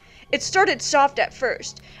it. It started soft at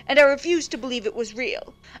first, and I refused to believe it was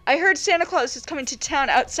real. I heard Santa Claus is coming to town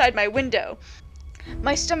outside my window.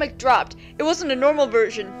 My stomach dropped. It wasn't a normal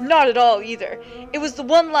version, not at all either. It was the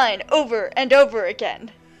one line over and over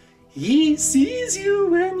again. He sees you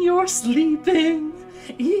when you're sleeping.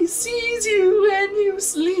 He sees you when you're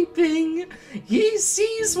sleeping. He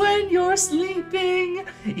sees when you're sleeping.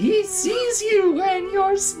 He sees you when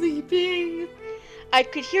you're sleeping. I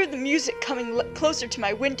could hear the music coming closer to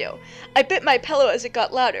my window. I bit my pillow as it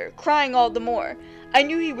got louder, crying all the more. I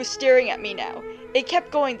knew he was staring at me now. It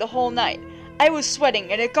kept going the whole night. I was sweating,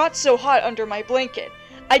 and it got so hot under my blanket.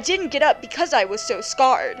 I didn't get up because I was so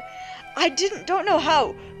scarred. Don't know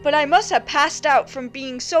how, but I must have passed out from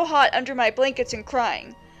being so hot under my blankets and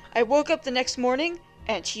crying. I woke up the next morning,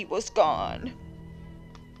 and he was gone.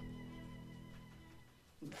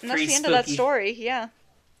 And that's the end of that story, yeah.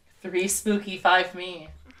 3 spooky, 5 me.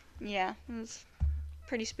 Yeah, it was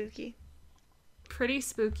pretty spooky. Pretty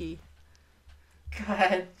spooky.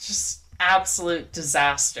 God, just absolute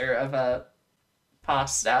disaster of a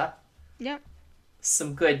pasta. Yep.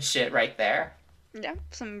 Some good shit right there. Yeah,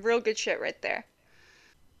 some real good shit right there.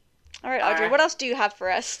 Alright, Audrey, what else do you have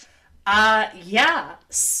for us? Yeah.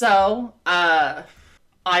 So, the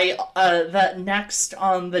next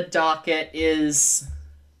on the docket is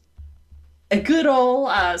a good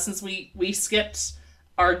old, since we skipped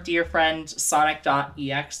our dear friend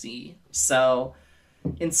Sonic.exe, so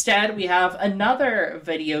instead we have another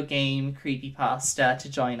video game creepypasta to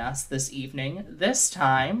join us this evening. This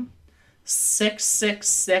time,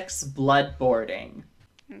 666 Bloodboarding.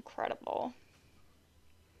 Incredible.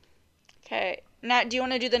 Okay, Nat, do you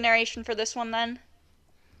want to do the narration for this one then?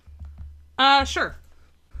 Sure.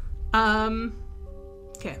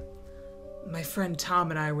 Okay. My friend Tom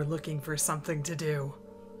and I were looking for something to do.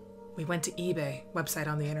 We went to eBay, website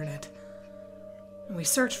on the internet, and we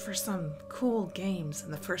searched for some cool games,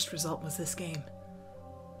 and the first result was this game.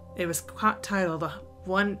 It was titled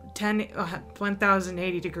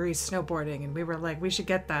 1080 Degrees Snowboarding, and we were like, we should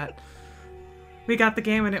get that. We got the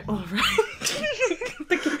game, and it will arrive.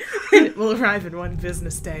 It will arrive in one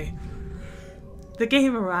business day. The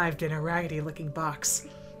game arrived in a raggedy-looking box.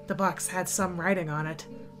 The box had some writing on it.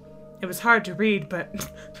 It was hard to read, but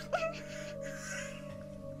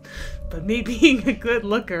me being a good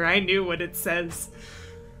looker, I knew what it says.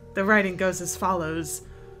 The writing goes as follows.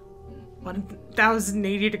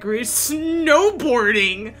 1080 degrees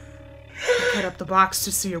snowboarding! I cut up the box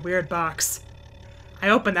to see a weird box. I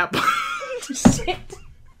opened that box. Shit.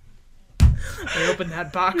 I opened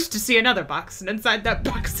that box to see another box, and inside that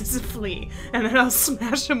box is a flea, and then I'll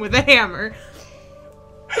smash him with a hammer.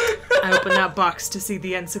 I opened that box to see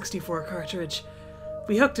the N64 cartridge.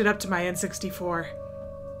 We hooked it up to my N64.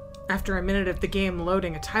 After a minute of the game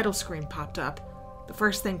loading, a title screen popped up. The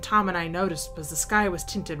first thing Tom and I noticed was the sky was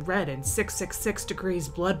tinted red and 666 degrees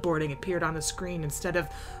bloodboarding appeared on the screen instead of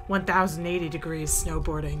 1080 degrees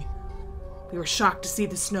snowboarding. We were shocked to see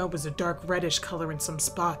the snow was a dark reddish color in some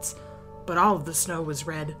spots, but all of the snow was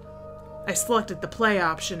red. I selected the play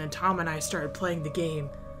option and Tom and I started playing the game.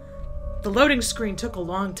 The loading screen took a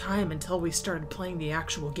long time until we started playing the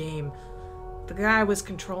actual game. The guy I was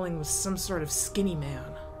controlling was some sort of skinny man.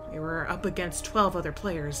 We were up against 12 other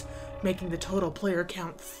players, making the total player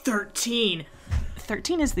count 13.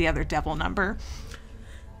 13 is the other devil number.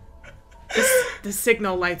 The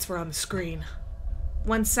signal lights were on the screen.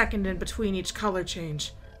 1 second in between each color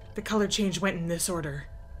change. The color change went in this order.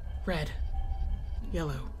 Red,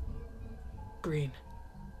 yellow, green.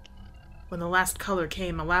 When the last color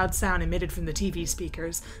came, a loud sound emitted from the TV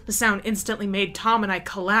speakers. The sound instantly made Tom and I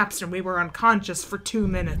collapse, and we were unconscious for 2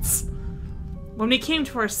 minutes. When we came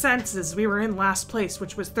to our senses, we were in last place,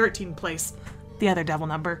 which was 13th place, the other devil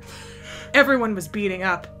number. Everyone was beating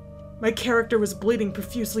up. My character was bleeding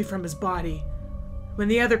profusely from his body. When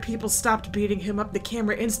the other people stopped beating him up, the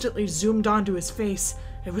camera instantly zoomed onto his face.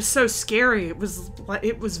 It was so scary. It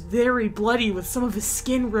was very bloody, with some of his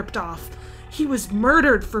skin ripped off. He was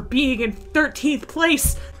murdered for being in 13th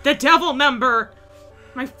place, the devil number!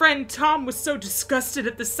 My friend Tom was so disgusted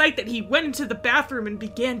at the sight that he went into the bathroom and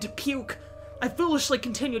began to puke. I foolishly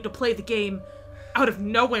continued to play the game. Out of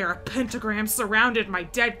nowhere, a pentagram surrounded my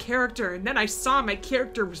dead character, and then I saw my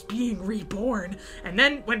character was being reborn. And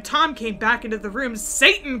then, when Tom came back into the room,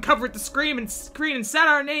 Satan covered the screen and said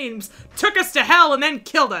our names, took us to hell, and then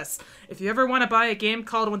killed us. If you ever want to buy a game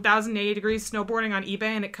called 1080 Degrees Snowboarding on eBay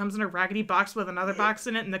and it comes in a raggedy box with another box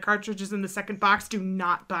in it and the cartridge is in the second box, do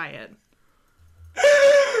not buy it.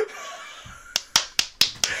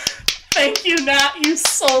 Thank you, Nat. You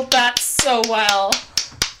sold that so well.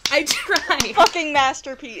 I tried. Fucking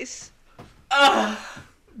masterpiece. Ugh.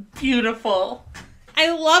 Beautiful.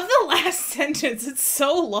 I love the last sentence. It's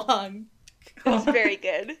so long. It's very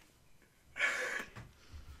good.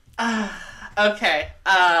 Okay,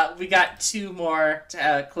 we got 2 more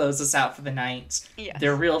to close us out for the night. Yes.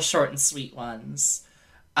 They're real short and sweet ones.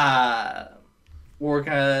 We're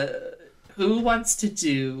gonna... Who wants to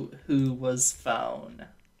do Who Was Phone?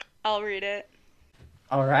 I'll read it.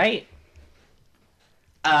 Alright.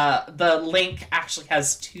 The link actually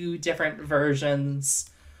has 2 different versions.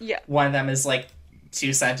 Yeah. One of them is like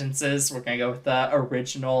 2 sentences. We're gonna go with the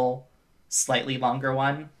original, slightly longer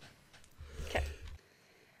one.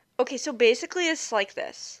 Okay, so basically it's like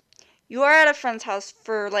this. You are at a friend's house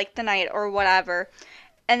for, like, the night or whatever,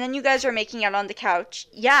 and then you guys are making out on the couch.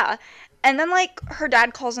 Yeah. And then, like, her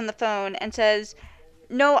dad calls on the phone and says,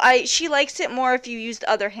 no, she likes it more if you use the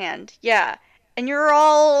other hand. Yeah. And you're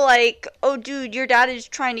all like, oh, dude, your dad is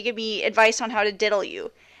trying to give me advice on how to diddle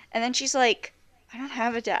you. And then she's like, I don't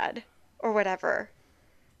have a dad. Or whatever.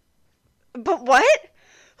 But what?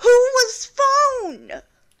 Who was phone?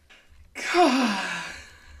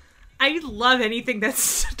 I love anything that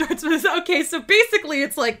starts with, okay, so basically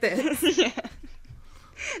it's like this. Yeah.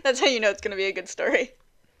 That's how you know it's going to be a good story.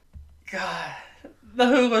 God. The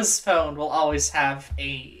Who Was Phone will always have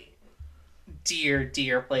a dear,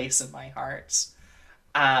 dear place in my heart.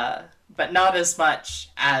 But not as much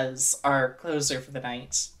as our closer for the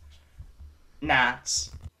night. Nat,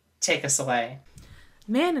 take us away.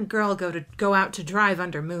 Man and girl go out to drive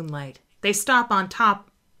under moonlight. They stop at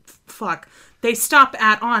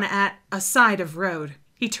a side of road.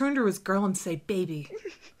 He turned to his girl and said, baby,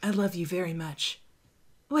 I love you very much.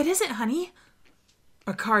 What is it, honey?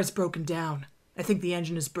 Our car's broken down. I think the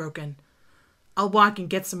engine is broken. I'll walk and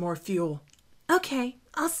get some more fuel. Okay,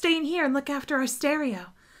 I'll stay in here and look after our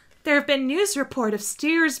stereo. There have been news report of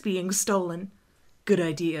steers being stolen. Good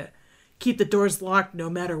idea. Keep the doors locked no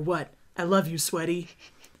matter what. I love you, sweaty.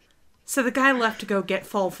 So the guy left to go get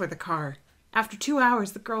fuel for the car. After 2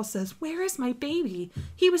 hours, the girl says, where is my baby?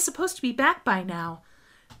 He was supposed to be back by now.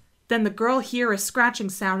 Then the girl hear a scratching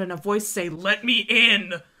sound and a voice say, let me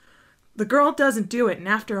in. The girl doesn't do it, and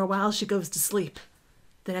after a while, she goes to sleep.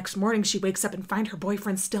 The next morning, she wakes up and finds her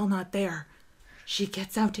boyfriend still not there. She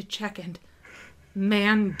gets out to check and...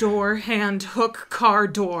 man, door, hand, hook, car,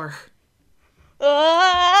 door.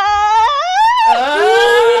 Oh,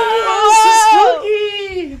 so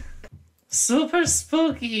spooky! Super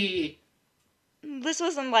spooky! This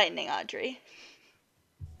was enlightening, Audrey.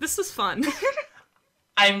 This was fun.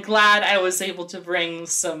 I'm glad I was able to bring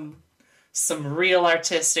some real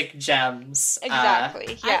artistic gems.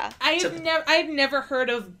 Exactly. Yeah. I've never heard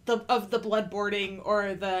of the bloodboarding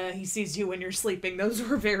or the he sees you when you're sleeping. Those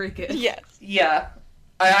were very good. Yes. Yeah.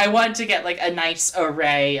 I wanted to get like a nice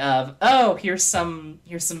array of here's some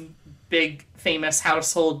big famous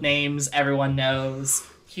household names everyone knows.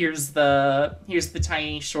 Here's the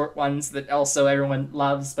tiny short ones that also everyone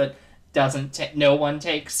loves but no one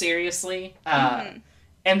takes seriously. And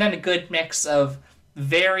then a good mix of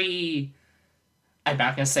very, I'm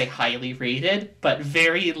not going to say highly rated, but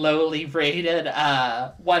very lowly rated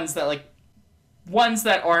ones that like ones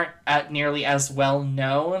that aren't nearly as well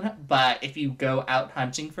known, but if you go out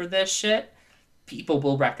hunting for this shit, people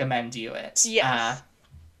will recommend you it. Yes.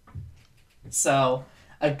 So,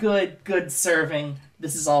 a good serving.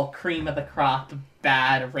 This is all cream of the crop,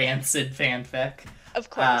 bad, rancid fanfic. Of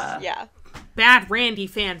course, yeah. Bad Randy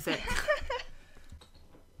fanfic.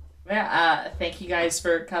 Yeah, thank you guys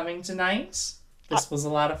for coming tonight. This was a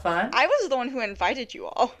lot of fun. I was the one who invited you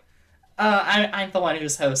all. I'm the one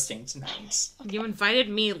who's hosting tonight. You invited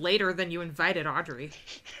me later than you invited Audrey.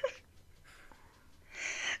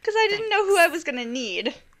 Because I didn't know who I was going to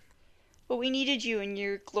need. But we needed you and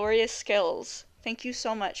your glorious skills. Thank you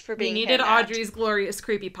so much for being here. We needed Audrey's glorious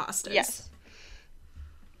creepypastas. Yes.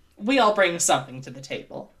 We all bring something to the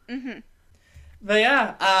table. Mm-hmm. But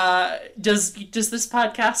yeah, does this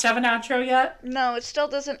podcast have an outro yet? No, it still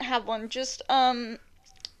doesn't have one. Just, write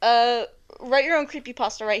your own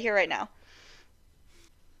creepypasta right here, right now.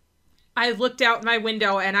 I looked out my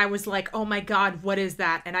window and I was like, oh my god, what is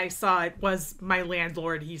that? And I saw it was my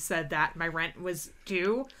landlord. He said that my rent was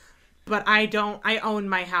due, but I own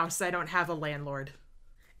my house. I don't have a landlord.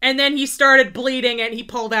 And then he started bleeding and he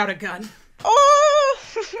pulled out a gun. Oh!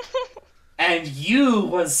 And you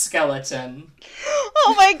was skeleton.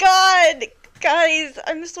 Oh my god! Guys,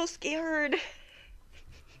 I'm so scared.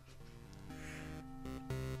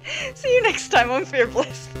 See you next time on Fear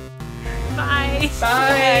Bliss. Bye.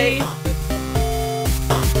 Bye.